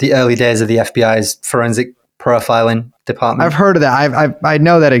early days of the FBI's forensic profiling department. I've heard of that. I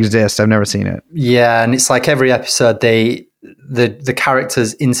know that exists. I've never seen it. Yeah, and it's like every episode the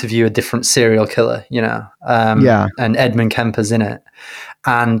characters interview a different serial killer, and Edmund Kemper's in it.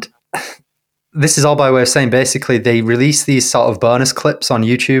 And this is all by way of saying, basically, they release these sort of bonus clips on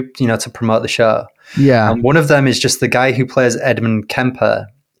YouTube, to promote the show. Yeah. And one of them is just the guy who plays Edmund Kemper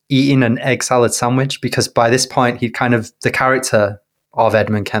eating an egg salad sandwich, because by this point, the character of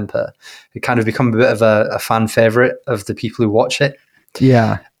Edmund Kemper, it kind of become a bit of a fan favorite of the people who watch it.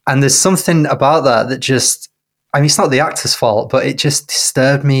 Yeah. And there's something about that just, I mean, it's not the actor's fault, but it just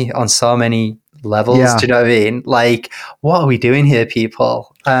disturbed me on so many levels. Yeah. Do you know what I mean? Like, what are we doing here,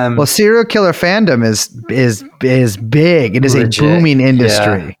 people? Well, serial killer fandom is big. It is legit, a booming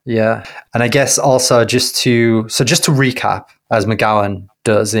industry. Yeah. And I guess also just to recap, as McGowan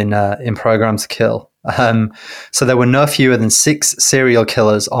does in Program to Kill. So there were no fewer than 6 serial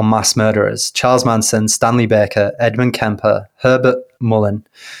killers or mass murderers: Charles Manson, Stanley Baker, Edmund Kemper, Herbert Mullen,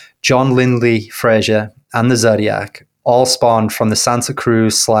 John Lindley Frazier, and the Zodiac, all spawned from the Santa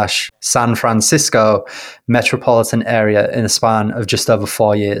Cruz/San Francisco metropolitan area in a span of just over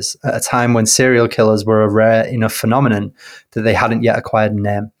 4 years, at a time when serial killers were a rare enough phenomenon that they hadn't yet acquired a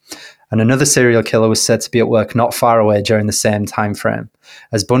name. And another serial killer was said to be at work not far away during the same time frame.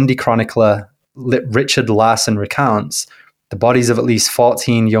 As Bundy chronicler Richard Larson recounts, the bodies of at least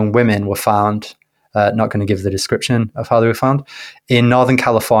 14 young women were found, not going to give the description of how they were found, in Northern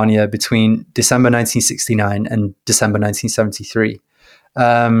California between December 1969 and December 1973.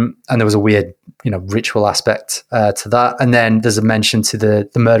 And there was a weird ritual aspect to that. And then there's a mention to the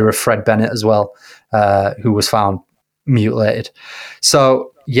murder of Fred Bennett as well, who was found mutilated.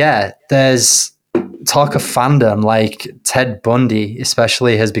 So yeah, there's talk of fandom, like Ted Bundy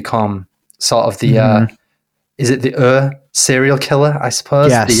especially has become sort of the is it the serial killer, I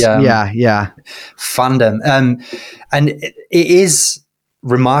suppose? Yes. Yeah. Fandom. And it is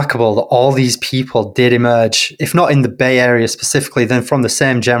remarkable that all these people did emerge, if not in the Bay Area specifically, then from the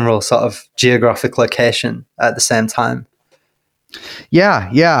same general sort of geographic location at the same time. Yeah.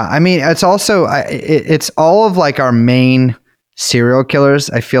 I mean, it's also it's all of like our main serial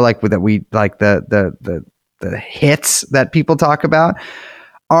killers. I feel like that we like the hits that people talk about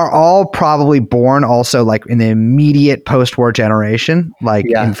are all probably born also like in the immediate post-war generation, like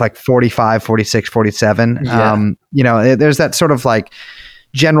in like 45, 46, 47. There's that sort of like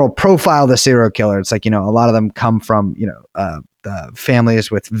general profile of the serial killer. It's like, a lot of them come from, the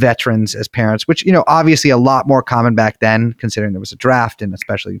families with veterans as parents, which, obviously a lot more common back then, considering there was a draft and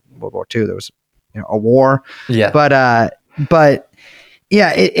especially World War II, there was, a war. Yeah. But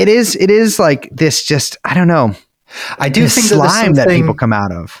yeah, it is like this, just, I don't know. I do think slime that people come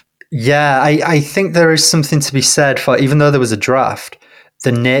out of. Yeah, I think there is something to be said for, even though there was a draft,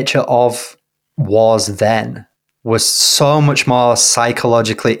 the nature of wars then was so much more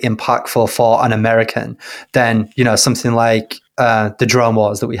psychologically impactful for an American than, something like the drone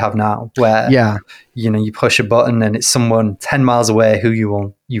wars that we have now, where, you push a button and it's someone 10 miles away who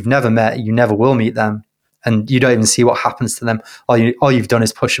you've never met, you never will meet them, and you don't even see what happens to them. All you've done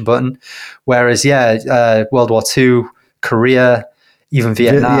is push a button. Whereas, World War II, Korea, even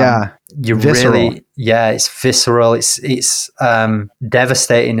Vietnam, visceral. It's visceral. It's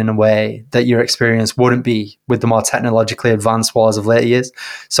devastating in a way that your experience wouldn't be with the more technologically advanced wars of later years.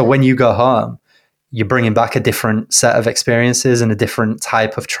 So when you go home, you're bringing back a different set of experiences and a different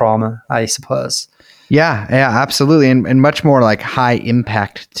type of trauma, I suppose. Yeah, absolutely, and much more like high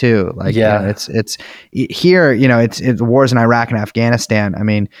impact too. Like, it's here. It's the wars in Iraq and Afghanistan. I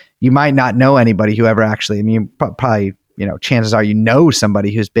mean, you might not know anybody who ever actually. I mean, probably chances are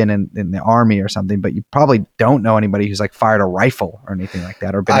somebody who's been in the army or something, but you probably don't know anybody who's like fired a rifle or anything like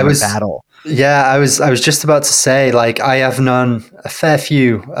that or been in a battle. Yeah, I was just about to say, like, I have known a fair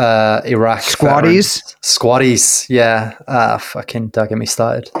few Iraq squaddies. Yeah, fucking don't get me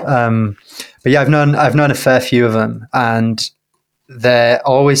started. But yeah, I've known a fair few of them, and they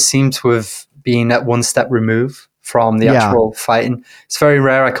always seem to have been at one step remove from the actual fighting. It's very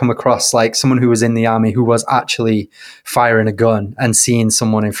rare I come across like someone who was in the army who was actually firing a gun and seeing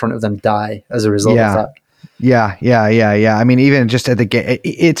someone in front of them die as a result of that. Yeah. I mean, even just at the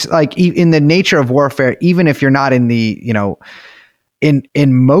it's like in the nature of warfare, even if you're not in the,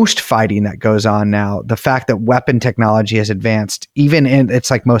 in most fighting that goes on now, the fact that weapon technology has advanced, even in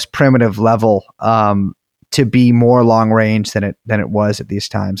its like most primitive level, to be more long range than it was at these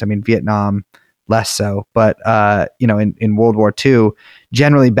times. I mean, Vietnam, less so, but in World War II,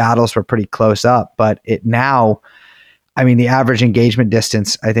 generally battles were pretty close up. But the average engagement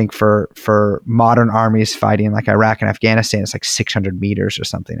distance, I think, for modern armies fighting like Iraq and Afghanistan is like 600 meters or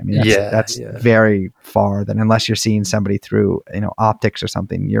something. I mean, that's very far. Then unless you're seeing somebody through optics or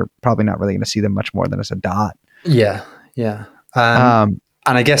something, you're probably not really going to see them much more than as a dot. Yeah. And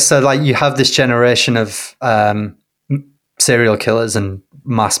I guess so. Like, you have this generation of serial killers and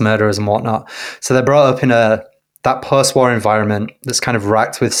mass murderers and whatnot. So they're brought up in that post-war environment that's kind of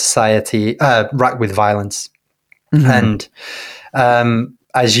racked with violence. Mm-hmm. And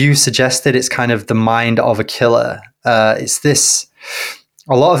as you suggested, it's kind of the mind of a killer. It's this.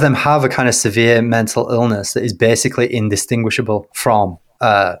 A lot of them have a kind of severe mental illness that is basically indistinguishable from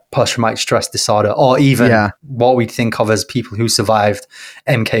post-traumatic stress disorder, or even what we think of as people who survived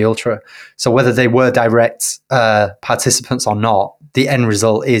MK Ultra. So whether they were direct participants or not, the end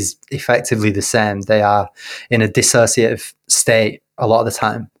result is effectively the same. They are in a dissociative state a lot of the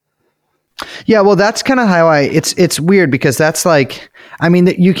time. Yeah, well, that's kind of how it's weird, because that's like, I mean,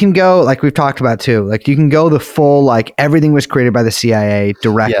 you can go, like we've talked about too, like you can go the full, like everything was created by the CIA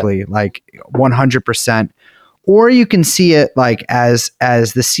directly, like 100%. Or you can see it like as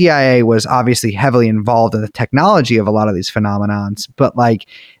the CIA was obviously heavily involved in the technology of a lot of these phenomenons, but like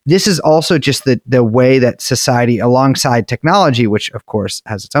this is also just the way that society, alongside technology, which of course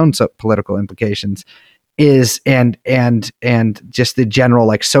has its own political implications, is and just the general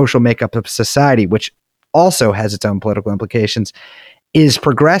like social makeup of society, which also has its own political implications, is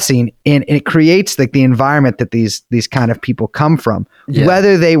progressing, and it creates like the environment that these kind of people come from. Yeah.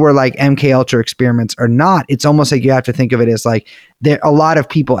 Whether they were like MK Ultra experiments or not, it's almost like you have to think of it as like a lot of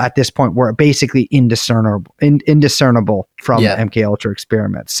people at this point were basically indiscernible from Yeah. MK Ultra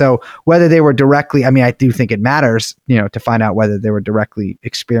experiments. So whether they were directly, I mean, I do think it matters, to find out whether they were directly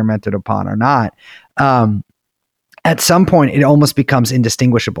experimented upon or not. At some point, it almost becomes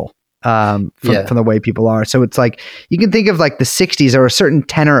indistinguishable from the way people are. So it's like you can think of like the 60s or a certain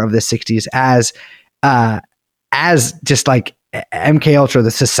tenor of the 60s as just like MK Ultra,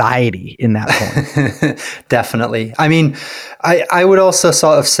 the society in that point. Definitely. I mean, I would also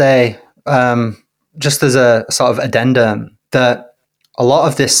sort of say, just as a sort of addendum, that a lot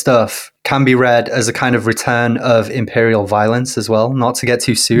of this stuff can be read as a kind of return of imperial violence as well, not to get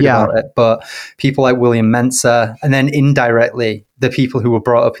too sued about it, but people like William Mensa, and then indirectly the people who were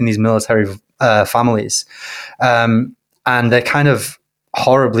brought up in these military families. And they're kind of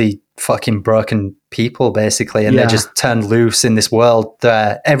horribly fucking broken people, basically, and they're just turned loose in this world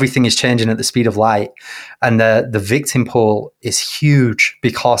that everything is changing at the speed of light. And the victim pool is huge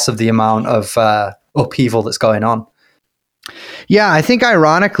because of the amount of upheaval that's going on. Yeah, I think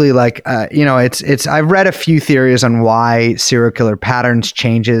ironically, like, it's I've read a few theories on why serial killer patterns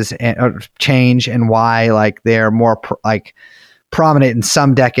change and why like they're more prominent in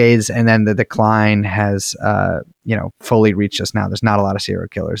some decades, and then the decline has fully reached us now. There's not a lot of serial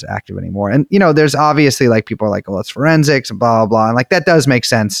killers active anymore, and there's obviously like people are like, well, it's forensics and blah blah blah, and like that does make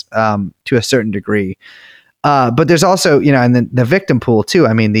sense to a certain degree. But there's also, and then the victim pool too.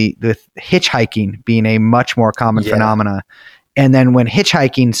 I mean, the hitchhiking being a much more common phenomena. And then when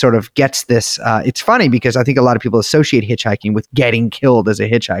hitchhiking sort of gets this, it's funny because I think a lot of people associate hitchhiking with getting killed as a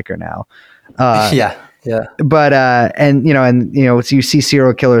hitchhiker now. Yeah. But, so you see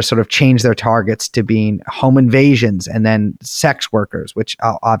serial killers sort of change their targets to being home invasions and then sex workers, which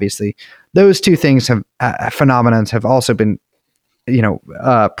obviously those two things have phenomenons have also been,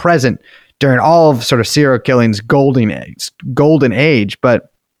 present during all of sort of serial killing's golden age,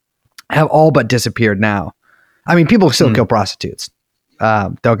 but have all but disappeared now. I mean, people still kill prostitutes.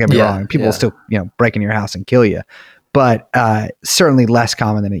 Don't get me wrong. People still, break in your house and kill you, but certainly less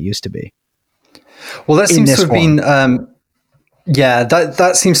common than it used to be. Well, that seems to have been,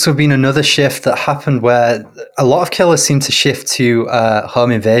 that seems to have been another shift that happened where a lot of killers seem to shift to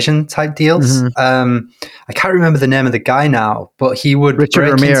home invasion type deals. I can't remember the name of the guy now, but he would break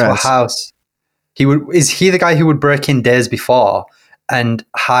into a house. Is he the guy who would break in days before and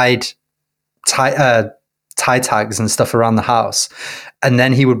hide tie tags and stuff around the house, and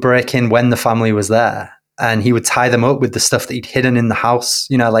then he would break in when the family was there, and he would tie them up with the stuff that he'd hidden in the house,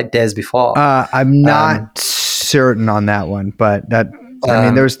 like days before. I'm not certain on that one, but I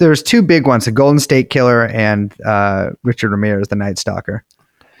mean, there's two big ones: the Golden State Killer and Richard Ramirez, the Night Stalker.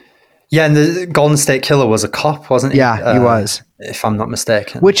 Yeah, and the Golden State Killer was a cop, wasn't he? Yeah, he was, if I'm not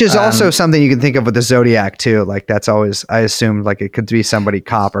mistaken. Which is also something you can think of with the Zodiac too. Like that's always, I assumed like it could be somebody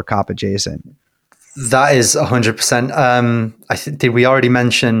cop or cop adjacent. That is 100%. Did we already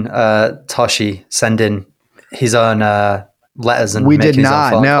mention Toshi sending his own letters? And we did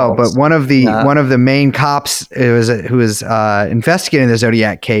not. No, but one of the main cops who was investigating the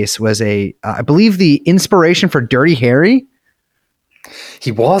Zodiac case was I believe the inspiration for Dirty Harry.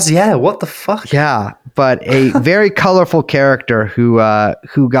 He was, yeah. What the fuck? Yeah, but a very colorful character who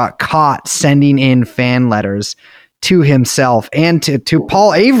got caught sending in fan letters to himself and to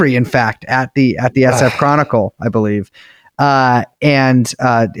Paul Avery, in fact, at the SF Chronicle, I believe, and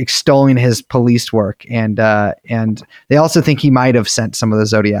extolling his police work, and they also think he might have sent some of the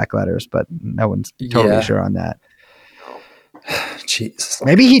Zodiac letters, but no one's totally sure on that. Jesus,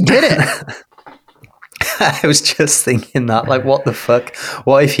 maybe he did it. I was just thinking that, like, what the fuck?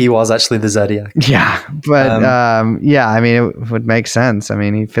 What if he was actually the Zodiac? Yeah, but I mean, it would make sense. I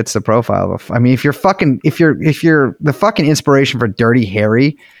mean, he fits the profile of. I mean, if you're the fucking inspiration for Dirty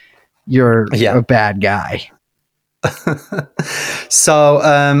Harry, you're a bad guy. So,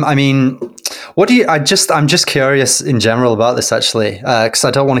 I mean, what do you? I'm just curious in general about this actually, because I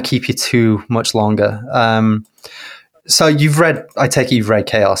don't want to keep you too much longer. So I take it you've read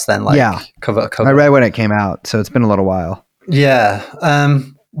Chaos then, like cover to cover. I read when it came out, so it's been a little while. Yeah.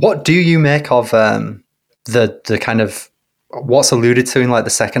 What do you make of the kind of what's alluded to in like the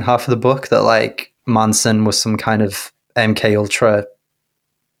second half of the book, that like Manson was some kind of MK Ultra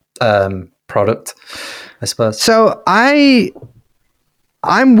product, I suppose? So I'm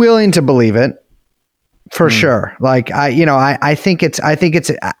willing to believe it, For sure. Like I think it's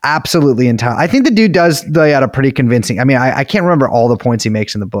absolutely entire. I think the dude does lay out a pretty convincing. I mean, I can't remember all the points he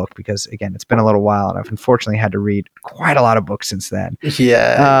makes in the book because again, it's been a little while and I've unfortunately had to read quite a lot of books since then.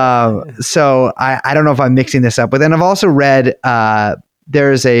 Yeah. So I don't know if I'm mixing this up, but then I've also read,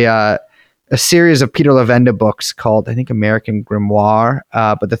 there's a series of Peter Levenda books called, I think, American Grimoire.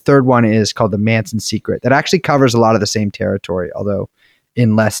 But the third one is called The Manson Secret that actually covers a lot of the same territory, although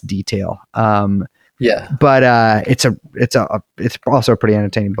in less detail. Yeah. But it's also a pretty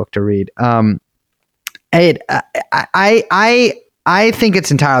entertaining book to read. I think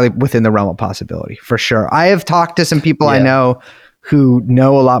it's entirely within the realm of possibility for sure. I have talked to some people I know who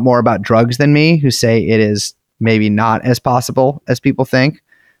know a lot more about drugs than me, who say it is maybe not as possible as people think,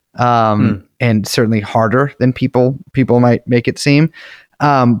 and certainly harder than people might make it seem.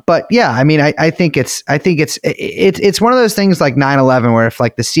 But yeah, I mean, I think it's one of those things like 9/11 where if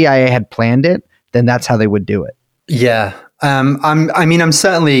like the CIA had planned it, then that's how they would do it. Yeah. I'm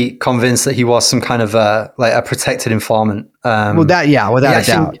certainly convinced that he was some kind of like a protected informant. Without a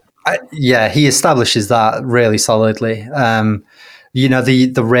doubt. He establishes that really solidly.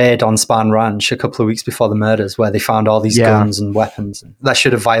 The raid on Span Ranch a couple of weeks before the murders where they found all these guns and weapons. That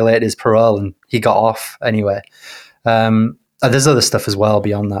should have violated his parole and he got off anyway. There's other stuff as well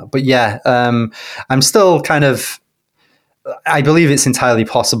beyond that. But I'm still kind of, I believe it's entirely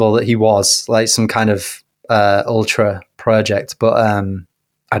possible that he was like some kind of ultra project, but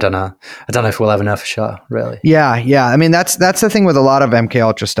I don't know. I don't know if we'll ever know for sure, really. Yeah. I mean, that's the thing with a lot of MK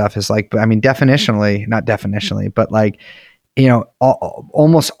Ultra stuff is like, I mean, not definitionally, but like,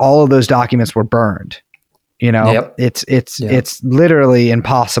 almost all of those documents were burned. It's literally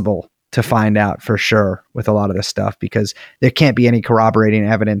impossible to find out for sure with a lot of this stuff because there can't be any corroborating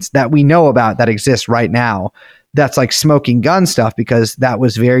evidence that we know about that exists right now. That's like smoking gun stuff because that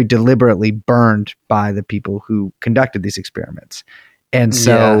was very deliberately burned by the people who conducted these experiments. And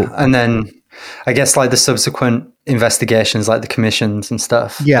so, and then I guess like the subsequent investigations, like the commissions and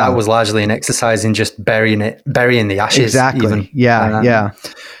stuff, that was largely an exercise in just burying the ashes. Exactly. Even. Yeah.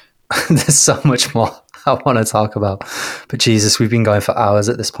 There's so much more I want to talk about, but Jesus, we've been going for hours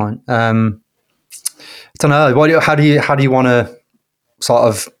at this point. I don't know. How do you want to sort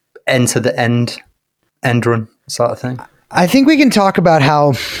of enter the end run sort of thing? I think we can talk about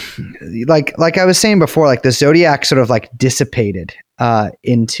how, like I was saying before, like the Zodiac sort of like dissipated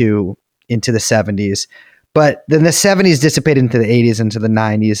into the 70s, but then the 70s dissipated into the 80s, into the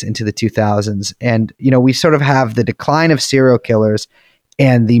 90s, into the 2000s, and we sort of have the decline of serial killers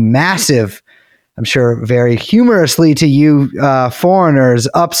and the massive, I'm sure very humorously to you foreigners,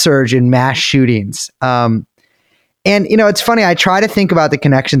 upsurge in mass shootings. And, it's funny, I try to think about the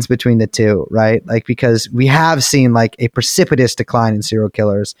connections between the two, right? Like, because we have seen like a precipitous decline in serial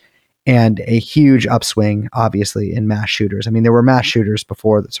killers and a huge upswing, obviously, in mass shooters. I mean, there were mass shooters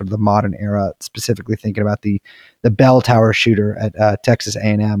before sort of the modern era, specifically thinking about the bell tower shooter at Texas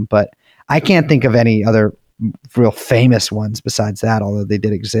A&M, but I can't think of any other real famous ones besides that, although they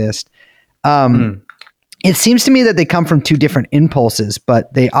did exist. It seems to me that they come from two different impulses,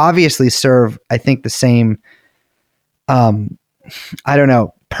 but they obviously serve, I think, the same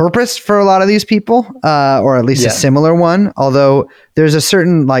purpose for a lot of these people, or at least a similar one. Although there's a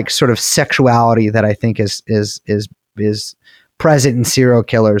certain like sort of sexuality that I think is present in serial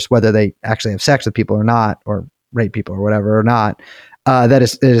killers, whether they actually have sex with people or not, or rape people or whatever or not, that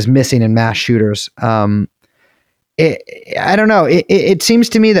is missing in mass shooters. I don't know. It seems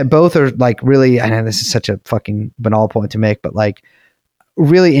to me that both are like really, I know this is such a fucking banal point to make, but like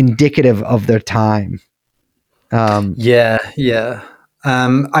really indicative of their time. I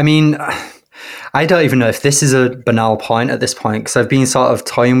mean, I don't even know if this is a banal point at this point because I've been sort of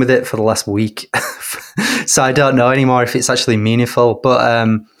toying with it for the last week. So I don't know anymore if it's actually meaningful. But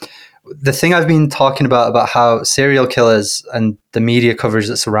the thing I've been talking about how serial killers and the media coverage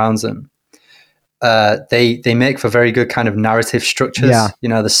that surrounds them, they make for very good kind of narrative structures,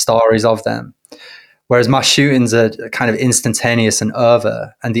 the stories of them. Whereas mass shootings are kind of instantaneous and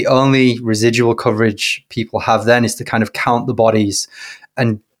over, and the only residual coverage people have then is to kind of count the bodies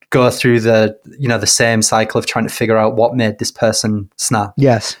and go through the same cycle of trying to figure out what made this person snap.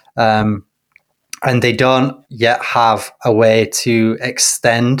 Yes. And they don't yet have a way to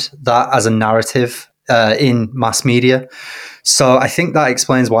extend that as a narrative in mass media. So I think that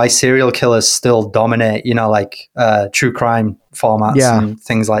explains why serial killers still dominate, true crime formats and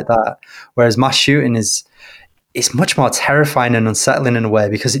things like that. Whereas mass shooting is much more terrifying and unsettling in a way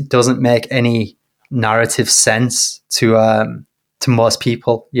because it doesn't make any narrative sense to most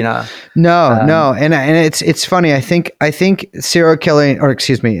people, No. And it's funny. I think serial killing, or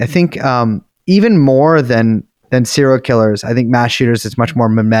excuse me, I think even more than serial killers. I think mass shooters is much more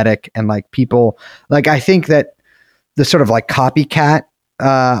mimetic, and like people, like I think that the sort of like copycat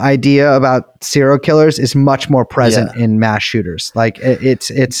idea about serial killers is much more present in mass shooters. Like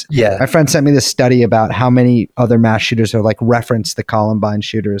it's my friend sent me this study about how many other mass shooters are like reference the Columbine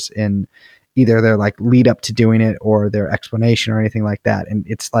shooters in either their like lead up to doing it or their explanation or anything like that. And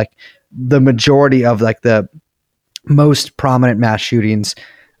it's like the majority of like the most prominent mass shootings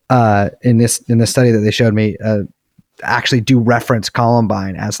in this study that they showed me actually do reference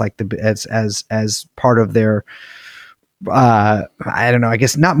Columbine as like as part of their I don't know, I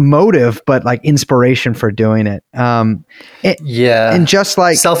guess not motive, but like inspiration for doing it. And just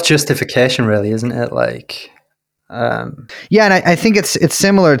like self-justification, really, isn't it? Like, and I think it's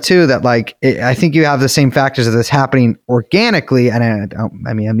similar too, that like, I think you have the same factors of this happening organically. And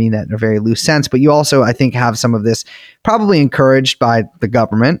I mean that in a very loose sense, but you also, I think, have some of this probably encouraged by the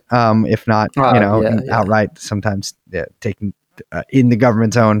government, if not, outright sometimes taken in the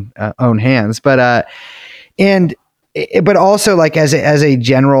government's own hands, but also like as a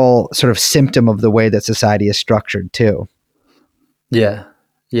general sort of symptom of the way that society is structured too. Yeah.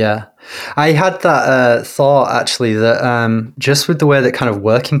 I had that thought actually that just with the way that kind of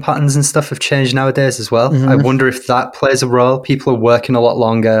working patterns and stuff have changed nowadays as well, I wonder if that plays a role. People are working a lot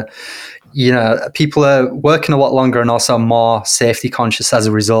longer. People are working a lot longer and also more safety conscious as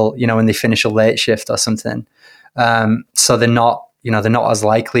a result, when they finish a late shift or something. So they're not as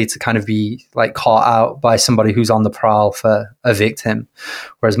likely to kind of be like caught out by somebody who's on the prowl for a victim.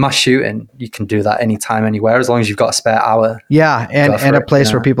 Whereas mass shooting, you can do that anytime, anywhere, as long as you've got a spare hour. Yeah. And a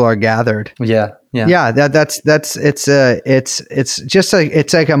place where people are gathered. Yeah. It's just like,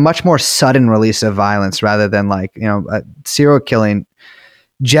 it's like a much more sudden release of violence rather than like, serial killing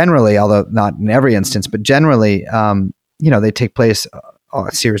generally, although not in every instance, but generally, they take place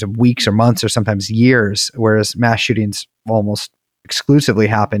a series of weeks or months or sometimes years, whereas mass shootings almost exclusively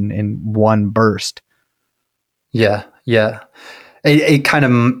happen in one burst. Yeah. It kind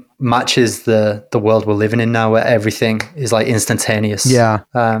of matches the world we're living in now, where everything is like instantaneous. Yeah.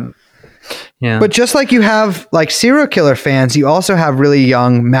 But just like you have like serial killer fans, you also have really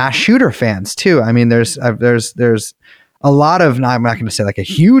young mass shooter fans too. I mean, there's a lot of, I'm not going to say like a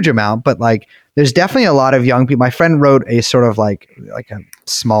huge amount, but like there's definitely a lot of young people. My friend wrote a sort of like a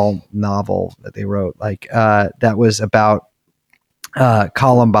small novel that they wrote that was about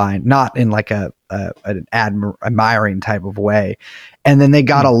Columbine, not in like an admiring type of way. And then they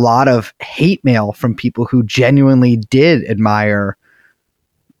got a lot of hate mail from people who genuinely did admire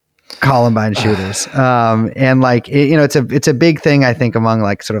Columbine shooters. And like, it's a big thing, I think, among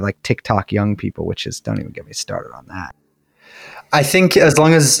like sort of like TikTok young people, which is, don't even get me started on that. I think as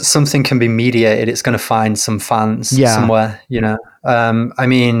long as something can be mediated, it's going to find some fans somewhere, I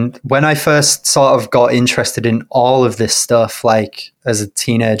mean, when I first sort of got interested in all of this stuff, like as a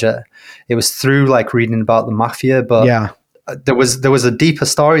teenager, it was through like reading about the mafia, but there was a deeper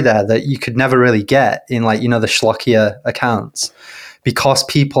story there that you could never really get in like, the schlockier accounts, because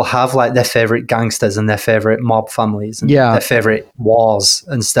people have like their favorite gangsters and their favorite mob families and their favorite wars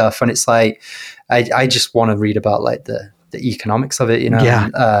and stuff. And it's like, I just want to read about like the economics of it,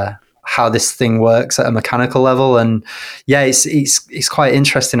 and, how this thing works at a mechanical level. And it's quite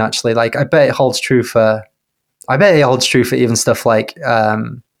interesting actually. Like I bet it holds true for even stuff like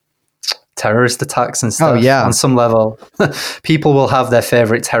terrorist attacks and stuff. On some level, people will have their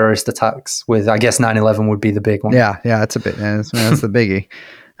favorite terrorist attacks, with, I guess 9/11 would be the big one. That's the biggie.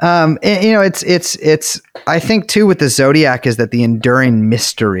 It's I think too with the Zodiac is that the enduring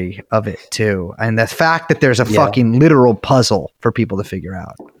mystery of it too, and the fact that there's a fucking literal puzzle for people to figure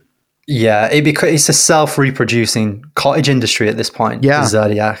out. Yeah, it's a self-reproducing cottage industry at this point. The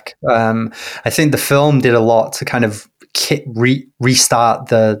Zodiac. I think the film did a lot to kind of restart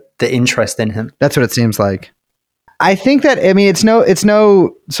the interest in him. That's what it seems like. I think that, I mean, it's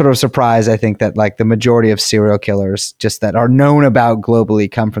no sort of surprise, I think, that like the majority of serial killers just that are known about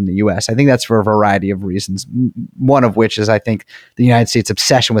globally come from the US. I think that's for a variety of reasons. One of which is, I think, the United States'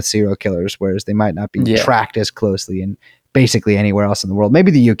 obsession with serial killers, whereas they might not be tracked as closely in basically anywhere else in the world. Maybe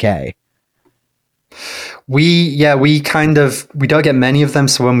the UK. We don't get many of them.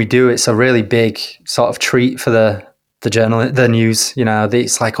 So when we do, it's a really big sort of treat for the news,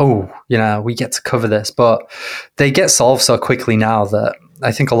 it's like, we get to cover this, but they get solved so quickly now that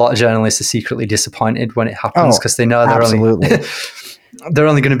I think a lot of journalists are secretly disappointed when it happens, because they know they're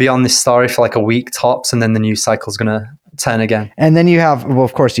only going to be on this story for like a week tops, and then the news cycle's going to turn again. And then you have, well,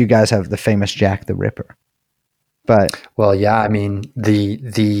 of course, you guys have the famous Jack the Ripper, but I mean,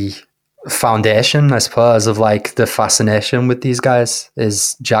 the foundation, I suppose, of like the fascination with these guys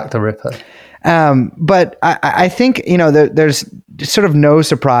is Jack the Ripper. But I think, there's sort of no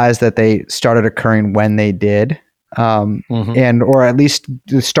surprise that they started occurring when they did. And or at least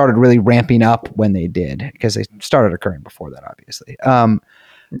started really ramping up when they did, because they started occurring before that, obviously.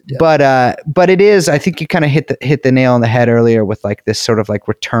 But it is, I think you kind of hit the nail on the head earlier with like this sort of like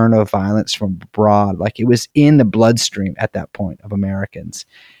return of violence from abroad. Like it was in the bloodstream at that point of Americans,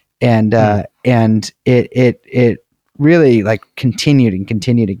 and it really like continued and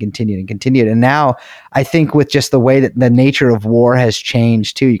continued and continued and continued. And now I think with just the way that the nature of war has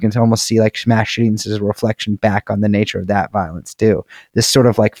changed too, you can almost see like mass shootings as a reflection back on the nature of that violence too. This sort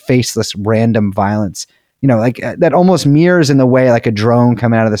of like faceless random violence, like that almost mirrors in the way like a drone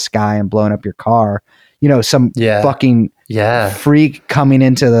coming out of the sky and blowing up your car, some fucking freak coming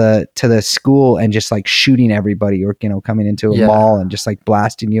into the school and just like shooting everybody, or coming into a mall and just like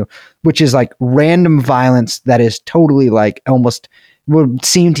blasting you, which is like random violence that is totally like almost would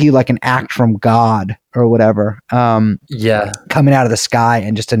seem to you like an act from God or whatever. Coming out of the sky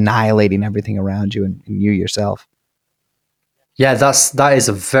and just annihilating everything around you and you yourself. Yeah, that is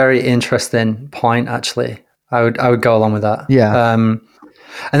a very interesting point. Actually, I would go along with that. Yeah.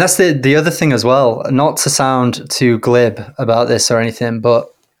 And that's the other thing as well, not to sound too glib about this or anything, but,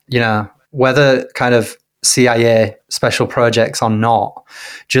 whether kind of CIA special projects or not,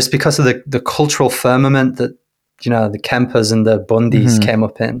 just because of the cultural firmament that, the Kempers and the Bundys came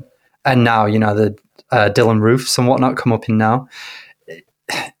up in, and now, the Dylan Roofs and whatnot come up in now,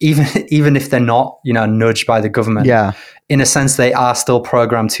 even if they're not, nudged by the government, in a sense, they are still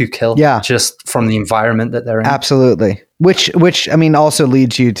programmed to kill, just from the environment that they're in. Absolutely. Which I mean, also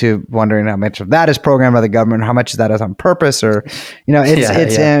leads you to wondering how much of that is programmed by the government, how much of that is on purpose, or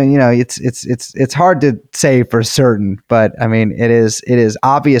it's hard to say for certain, but I mean, it is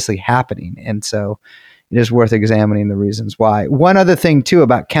obviously happening, and so it is worth examining the reasons why. One other thing too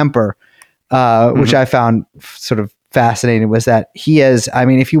about Kemper, which I found sort of fascinating, was that he has, I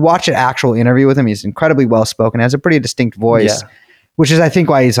mean, if you watch an actual interview with him, he's incredibly well spoken, has a pretty distinct voice, which is I think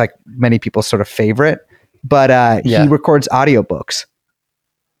why he's like many people's sort of favorite. But he records audiobooks,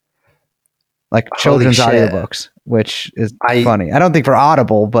 like children's audiobooks, which is funny. I don't think for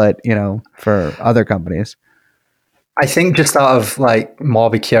Audible, but for other companies. I think just out of like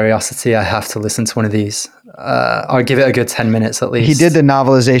morbid curiosity, I have to listen to one of these. I'll give it a good 10 minutes at least. He did the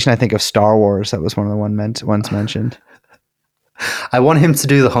novelization, I think, of Star Wars. That was one of the ones mentioned. I want him to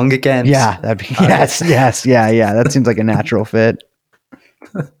do the Hunger Games. Yeah, yes, yeah. That seems like a natural fit.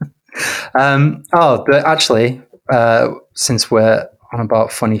 But actually, since we're on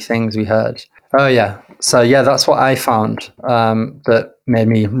about funny things we heard. Oh yeah. So yeah, that's what I found that made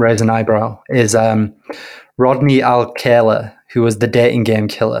me raise an eyebrow is Rodney Alcala, who was the dating game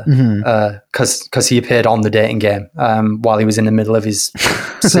killer, because he appeared on the dating game while he was in the middle of his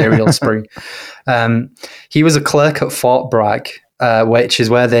serial spree. He was a clerk at Fort Bragg, which is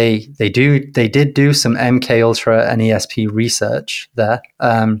where they did do some MK Ultra and ESP research there.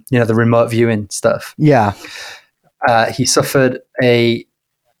 The remote viewing stuff. Yeah. He suffered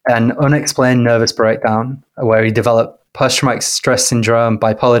an unexplained nervous breakdown where he developed post-traumatic stress syndrome,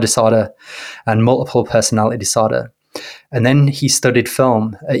 bipolar disorder, and multiple personality disorder. And then he studied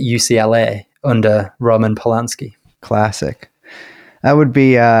film at UCLA under Roman Polanski. Classic. That would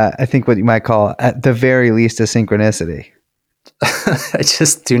be, I think, what you might call, at the very least, a synchronicity. I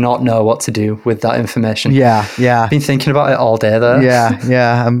just do not know what to do with that information. Yeah. I've been thinking about it all day, though.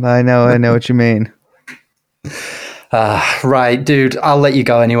 Yeah. I know what you mean. Right, dude. I'll let you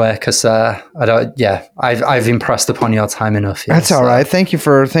go anyway because I don't. Yeah, I've impressed upon your time enough. Here, That's all right. Thank you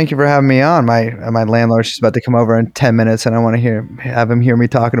for having me on. My landlord's just about to come over in 10 minutes, and I want to have him hear me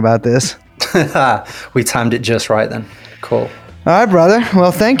talking about this. We timed it just right then. Cool. All right, brother.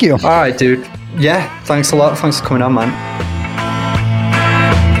 Well, thank you. All right, dude. Yeah, thanks a lot. Thanks for coming on, man.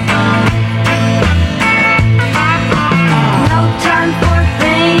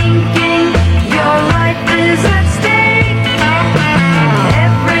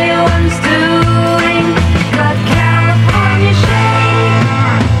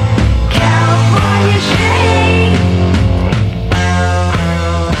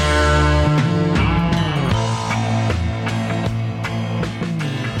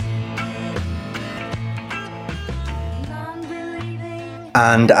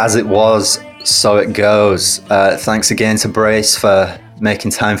 And as it was, so it goes. Thanks again to Brace for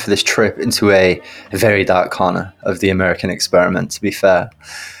making time for this trip into a very dark corner of the American experiment, to be fair.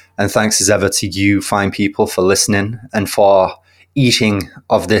 And thanks as ever to you fine people for listening and for eating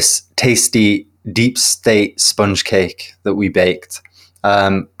of this tasty deep state sponge cake that we baked.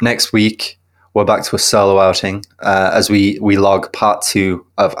 Next week, we're back to a solo outing as we log part 2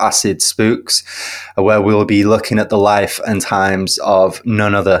 of Acid Spooks, where we'll be looking at the life and times of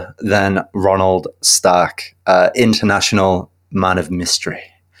none other than Ronald Stark, international man of mystery.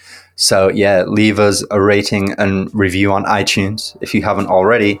 So yeah, leave us a rating and review on iTunes if you haven't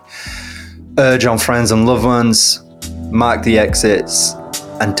already. Urge on friends and loved ones, mark the exits,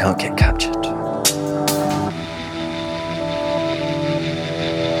 and don't get captured.